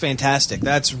 No, that's fantastic.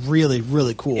 That's really,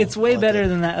 really cool. It's way better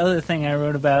than that other thing I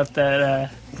wrote about. That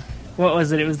what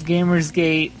was it? It was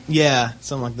Gamersgate. Yeah,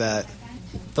 something like that.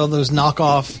 All those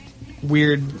knockoff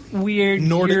weird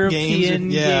Nordic European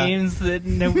games that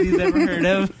nobody's ever heard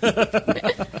of.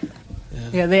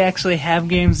 Yeah, they actually have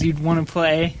games you'd want to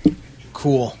play.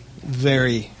 Cool.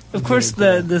 Very. Of course,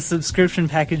 cool. the subscription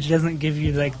package doesn't give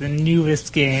you like the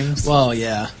newest games. Well,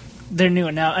 yeah. They're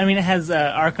new now. I mean, it has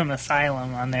Arkham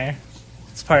Asylum on there.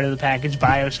 It's part of the package.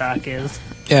 BioShock is.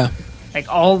 Yeah. Like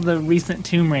all the recent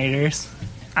Tomb Raiders.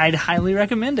 I'd highly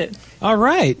recommend it. All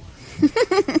right.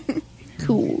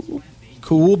 Cool.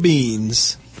 Cool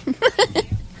beans.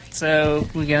 So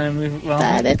we're gonna move. Well,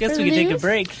 That I it guess for we the can take a news?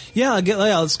 break. Yeah, I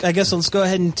guess let's go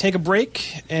ahead and take a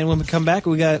break, and when we come back,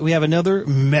 we have another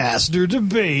Master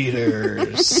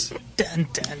Debaters. Dun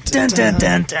dun dun dun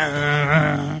dun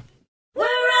dun. We're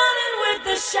running with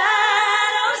the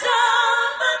shadows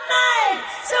of the night.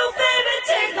 So baby,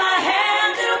 take my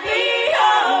hand, it'll be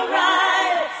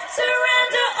alright.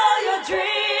 Surrender all your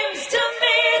dreams to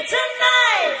me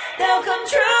tonight. They'll come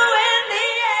true in the end.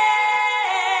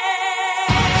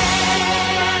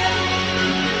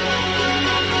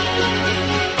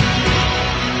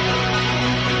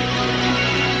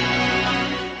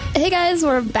 Hey guys,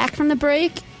 we're back from the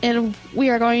break, and we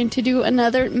are going to do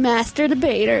another Master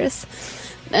Debaters.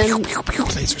 And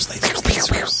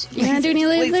Lasers. you gonna do any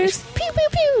lasers? Pew pew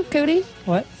pew, Cody.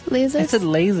 What? Lasers. I said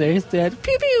lasers, Dad.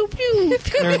 Pew pew pew.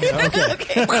 There we go.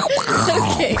 Okay.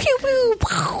 Okay.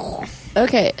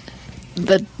 Okay.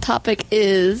 The topic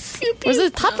is. Was it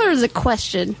a topic or is it a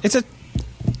question? It's a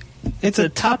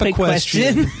topic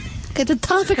question. Okay, the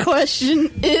topic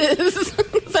question is.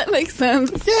 Does that make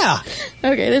sense? Yeah.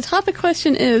 Okay, the topic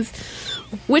question is: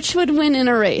 which would win in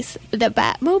a race, the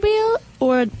Batmobile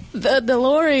or the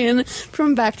DeLorean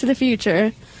from Back to the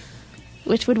Future?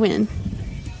 Which would win?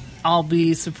 I'll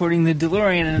be supporting the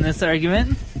DeLorean in this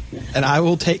argument. And I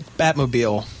will take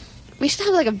Batmobile. We should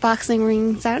have like a boxing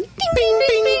ring sound. Ding,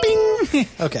 ding, ding, ding.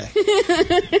 Okay.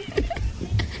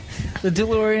 The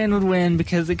DeLorean would win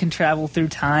because it can travel through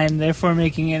time, therefore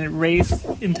making a race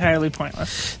entirely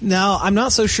pointless. Now, I'm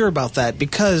not so sure about that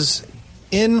because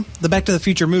in the Back to the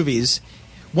Future movies,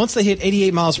 once they hit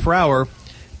 88 miles per hour,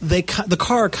 the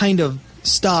car kind of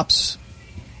stops.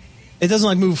 It doesn't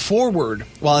like move forward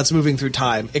while it's moving through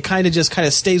time. It kind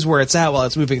of stays where it's at while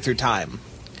it's moving through time.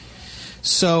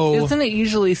 So Isn't it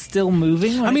usually still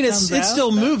moving? When it's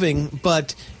still moving,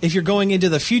 but if you're going into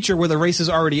the future where the race is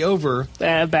already over,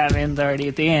 Batman's already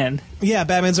at the end. yeah,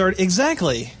 Batman's already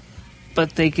exactly.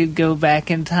 But they could go back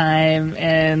in time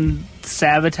and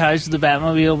sabotage the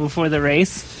Batmobile before the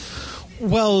race.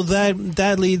 Well,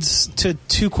 that leads to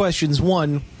two questions.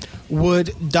 One,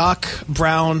 would Doc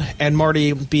Brown and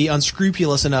Marty be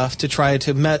unscrupulous enough to try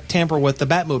to tamper with the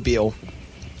Batmobile?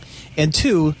 And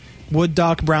two, would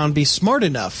Doc Brown be smart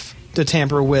enough to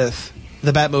tamper with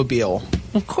the Batmobile?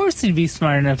 Of course he'd be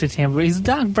smart enough to tamper. He's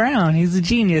Doc Brown. He's a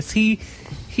genius. He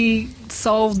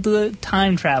solved the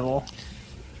time travel.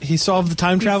 He solved the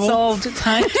time travel?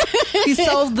 He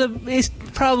solved the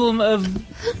problem of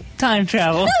time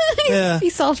travel. Yeah. He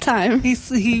solved time. He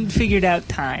figured out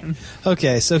time.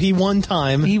 Okay, so he won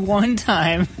time. He won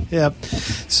time. Yep.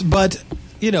 But,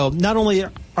 not only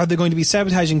are they going to be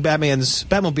sabotaging Batman's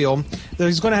Batmobile,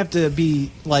 there's going to have to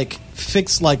be,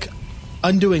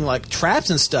 undoing, traps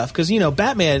and stuff. Because,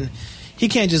 Batman, he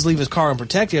can't just leave his car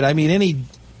unprotected. I mean, any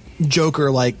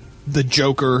Joker, like the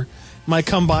Joker, might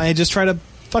come by and just try to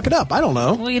fuck it up. I don't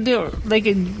know. Well, they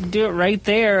could do it right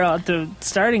there at the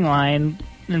starting line,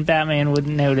 and Batman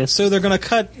wouldn't notice. So they're going to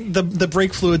cut the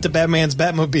brake fluid to Batman's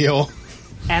Batmobile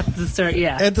At the start,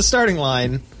 yeah. at the starting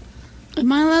line.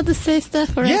 Am I allowed to say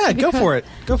stuff? Or Yeah, go for it.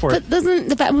 Go for it. But doesn't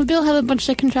the Batmobile have a bunch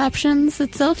of contraptions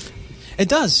itself? It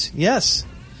does, yes.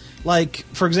 Like,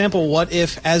 for example, what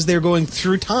if, as they're going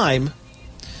through time,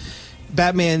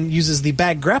 Batman uses the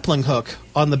back grappling hook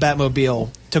on the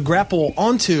Batmobile to grapple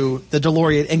onto the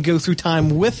DeLorean and go through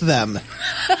time with them?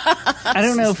 I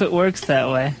don't know if it works that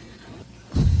way.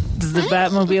 Does the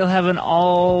Batmobile have an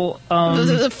all...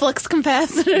 The flux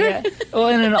capacitor? yeah, well,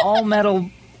 in an all-metal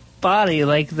body, or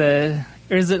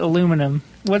is it aluminum?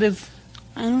 What is...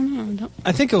 I don't know.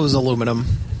 I think it was aluminum.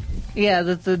 Yeah,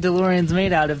 that the DeLorean's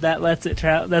made out of. That lets it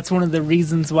travel. That's one of the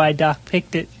reasons why Doc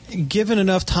picked it. Given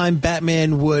enough time,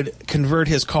 Batman would convert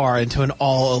his car into an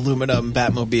all-aluminum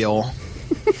Batmobile.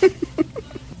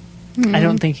 I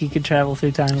don't think he could travel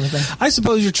through time with it. I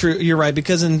suppose you're right,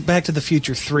 because in Back to the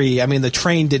Future 3, I mean, the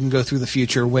train didn't go through the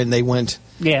future when they went.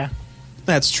 Yeah.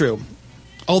 That's true.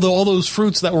 Although all those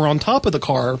fruits that were on top of the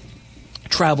car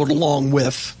traveled along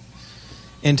with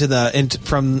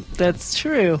from. That's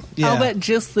true. Yeah. I'll bet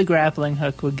just the grappling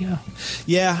hook would go.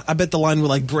 Yeah, I bet the line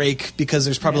would break because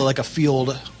there's probably a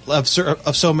field of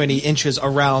so many inches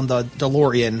around the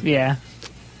DeLorean. Yeah.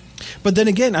 But then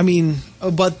again,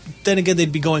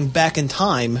 they'd be going back in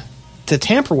time to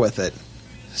tamper with it.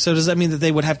 So does that mean that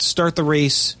they would have to start the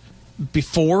race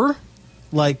before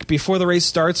the race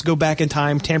starts, go back in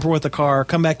time, tamper with the car,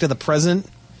 come back to the present?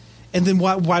 And then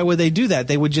why would they do that?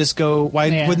 They would just go,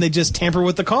 wouldn't they just tamper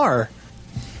with the car?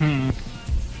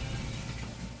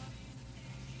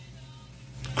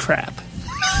 Crap.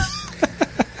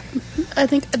 I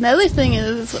think another thing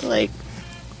is,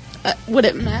 would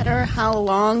it matter how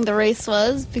long the race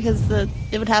was? Because it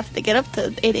would have to get up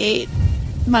to 88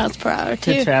 miles per hour,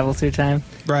 too. To travel through time.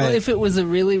 Right. Well, if it was a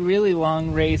really, really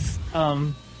long race,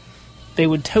 they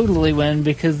would totally win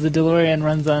because the DeLorean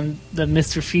runs on the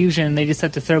Mr. Fusion. They just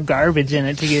have to throw garbage in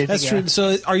it to get it That's to go. true.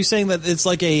 So are you saying that it's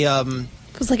like a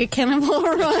It was like a cannonball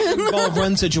run. ball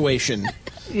run situation?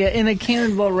 Yeah, in a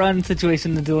cannonball run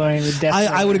situation, the DeLorean would definitely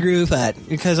I would win. agree with that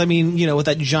because, with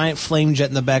that giant flame jet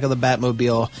in the back of the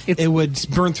Batmobile, it would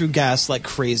burn through gas like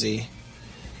crazy.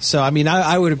 So,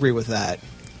 I would agree with that.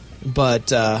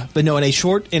 But no, in a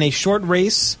short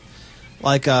race,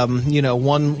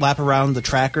 one lap around the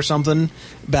track or something,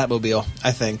 Batmobile,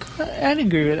 I think. I'd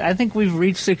agree with it. I think we've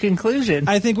reached a conclusion.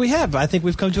 I think we have. I think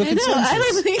we've come to a consensus. I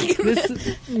don't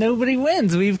think... Nobody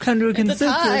wins. We've come to a consensus.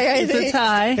 It's a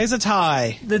tie. It's a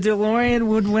tie. The DeLorean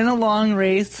would win a long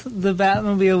race. The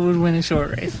Batmobile would win a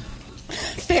short race.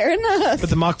 Fair enough. But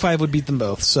the Mach 5 would beat them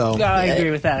both, so... Oh, I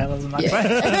agree with that. I love the Mach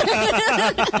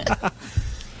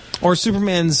 5. Or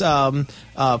Superman's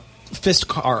fist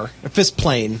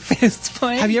plane. Fist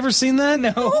plane? Have you ever seen that?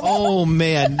 No. Oh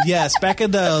man, yes. Back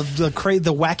in the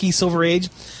wacky Silver Age,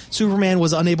 Superman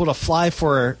was unable to fly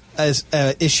for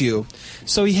an issue,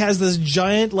 so he has this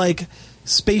giant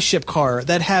spaceship car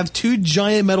that have two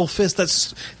giant metal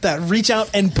fists that reach out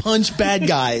and punch bad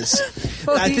guys.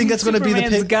 I think that's going to be the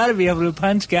Superman's pick. got to be able to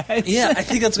punch guys. Yeah, I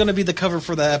think that's going to be the cover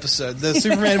for the episode. The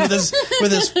Superman with his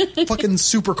fucking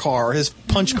supercar, his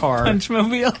punch car.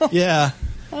 Punchmobile. Yeah.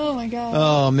 Oh my god.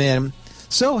 Oh man.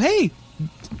 So hey,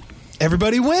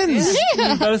 everybody wins.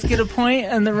 We both get a point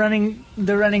and the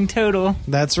running total,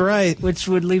 That's right. which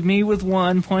would leave me with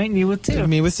 1 point and you with 2.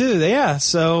 Me with 2. Yeah.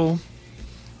 So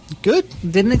good.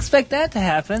 Didn't expect that to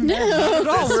happen.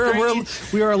 No,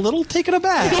 we are a little taken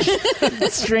aback.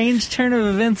 Strange turn of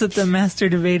events at the Master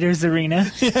Debaters Arena.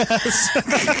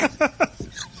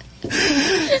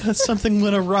 Something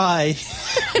went awry.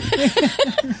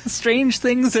 Strange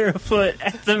things are afoot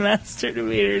at the Master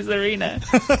Debaters Arena.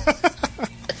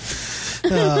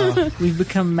 We've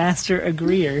become master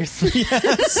agreeers.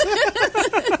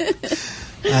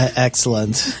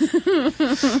 Excellent.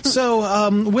 So,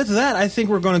 with that, I think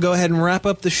we're going to go ahead and wrap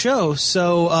up the show.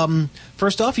 So,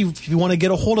 first off, if you want to get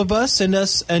a hold of us, send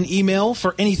us an email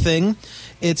for anything.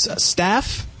 It's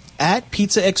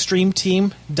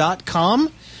staff@pizzaextremeteam.com.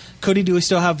 Cody, do we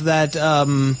still have that?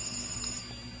 Do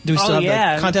we still have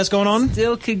that contest going on?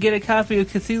 Still could get a copy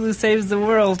of Cthulhu Saves the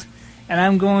World, and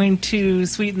I'm going to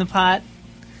sweeten the pot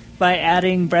by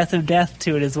adding Breath of Death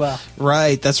to it as well.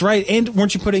 Right, that's right. And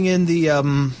weren't you putting in the?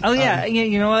 Yeah,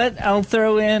 you know what? I'll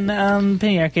throw in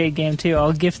Penny Arcade game too.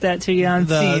 I'll gift that to you on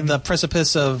Steam. The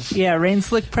Precipice of Rain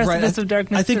Slick Precipice of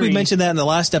Darkness. I think 3. we mentioned that in the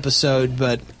last episode,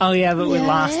 but we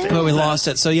lost it. But we lost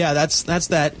it. So yeah, that's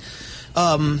that.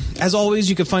 As always,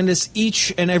 you can find us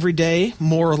each and every day,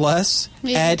 more or less,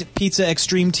 at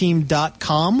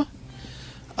pizzaextremeteam.com.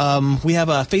 We have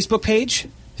a Facebook page,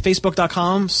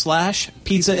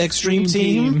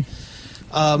 facebook.com/pizzaextremeteam.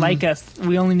 Like us.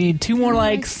 We only need 2 more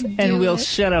likes, and we'll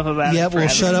shut up about it. Yeah, we'll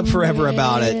shut up forever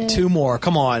about it. 2 more.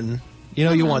 Come on. You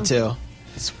know you want to.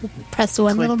 Press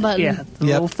one little button. Yeah, the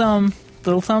little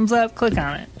thumbs up, click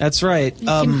on it. That's right. You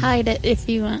can hide it if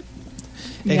you want.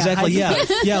 Exactly, Yeah,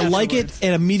 yeah. Like it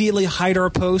and immediately hide our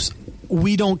posts.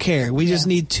 We don't care. We just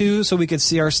need 2 so we can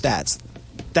see our stats.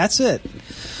 That's it.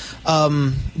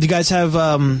 Do you guys have,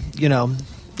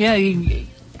 Yeah, you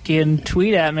can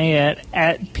tweet at me at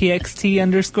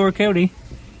 @pxt_Cody.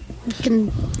 You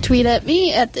can tweet at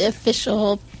me at the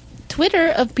official Twitter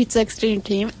of Pizza Extreme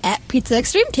Team at Pizza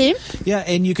Extreme Team. Yeah,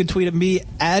 and you can tweet at me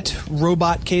at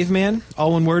Robot Caveman,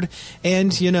 all one word.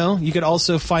 And, you could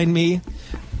also find me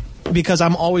because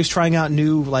I'm always trying out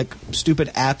new, stupid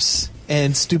apps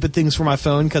and stupid things for my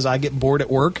phone because I get bored at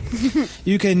work.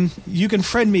 You can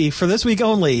friend me for this week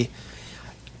only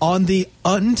on the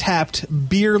Untapped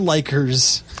Beer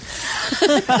Likers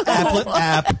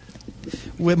app.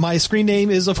 With my screen name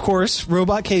is, of course,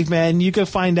 Robot Caveman. You can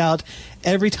find out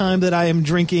every time that I am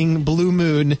drinking Blue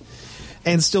Moon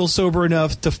and still sober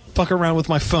enough to fuck around with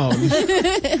my phone.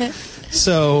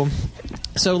 So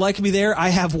like me there, I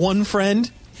have one friend,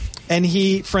 and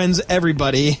he friends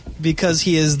everybody because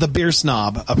he is the beer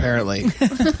snob, apparently.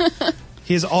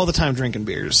 He is all the time drinking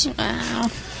beers.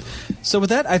 Wow. So with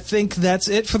that, I think that's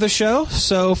it for the show.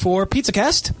 So for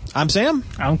PizzaCast, I'm Sam.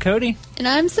 I'm Cody. And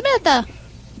I'm Samantha.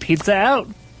 Pizza out.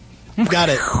 Got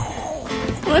it.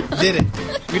 Did it.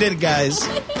 We did it, guys.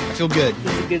 I feel good.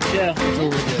 This is a good show. I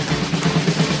feel really good.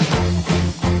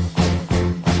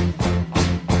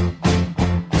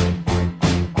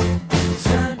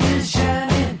 Sun is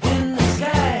shining in the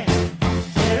sky.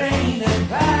 There ain't a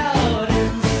cloud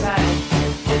in sight.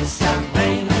 It stopped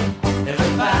raining.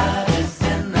 Everybody's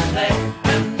in the lake.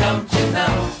 And don't you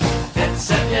know it's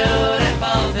a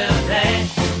beautiful new day?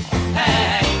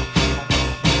 Hey,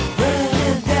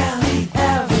 running down the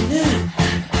avenue.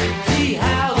 See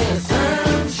how the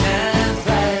sun shines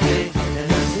brightly in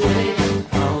the city.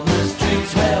 On the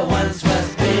streets where once was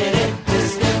pretty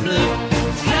distant blue.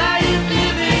 Sky is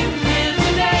living in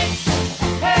the day.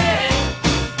 Hey,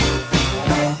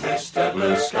 Mr.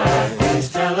 Blue Sky, please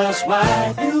tell us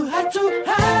why you had to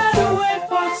hide away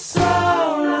for so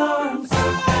long.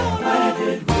 Where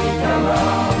did we go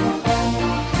wrong?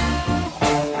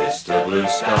 Mr. Blue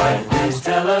Sky, please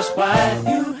tell us why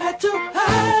you had to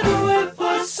hide away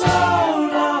for so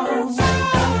long.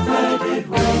 Where did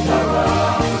we go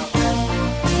wrong?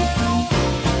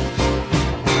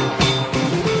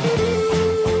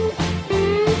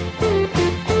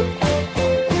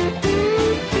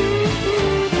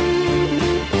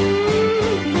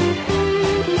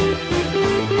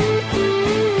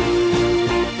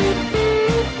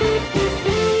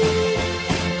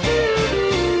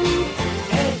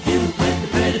 Hey, you with the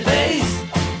pretty face.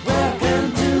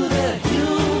 Welcome to the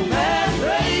human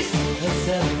race. A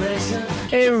celebration.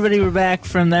 Hey everybody, we're back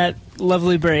from that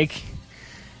lovely break.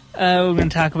 We're going to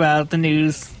talk about the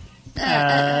news.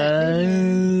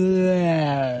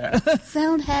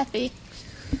 Sound happy.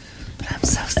 But I'm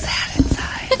so sad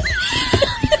inside.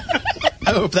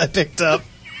 I hope that picked up.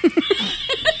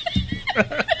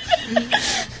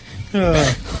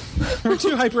 We're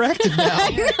too hyperactive now. I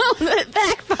know, that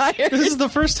backfired. This is the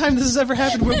first time this has ever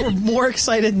happened where we're more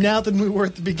excited now than we were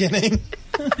at the beginning.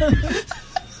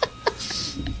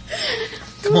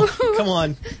 Come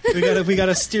on. We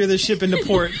gotta steer the ship into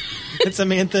port. And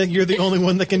Samantha, you're the only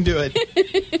one that can do it.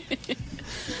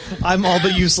 I'm all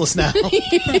but useless now.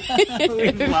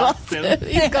 We've lost him.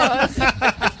 He's gone.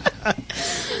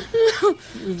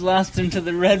 We've lost him to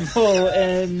the Red Bull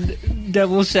and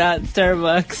double shot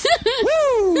Starbucks.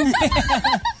 Woo!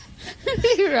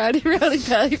 Rowdy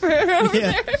Pepper over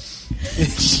Yeah. there.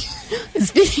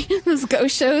 Speaking of those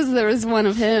ghost shows, there was one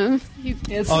of him.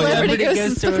 It's Oh, yeah. Celebrity Ghost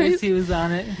Ghost Stories. He was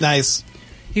on it. Nice.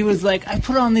 He was like, I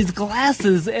put on these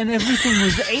glasses and everything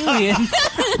was aliens.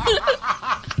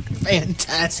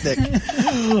 Fantastic.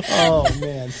 Oh,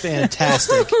 man.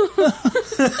 Fantastic. Put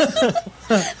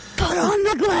on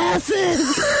the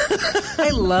glasses. I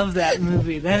love that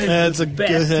movie. That is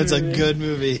That's a movie. good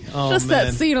movie. Oh, Just man.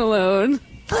 that scene alone.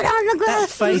 Put on the That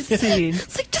fight glasses. scene.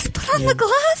 It's like, just put on the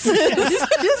glasses.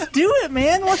 Just do it,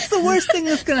 man. What's the worst thing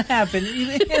that's going to happen? You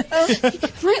know?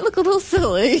 Might look a little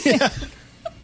silly.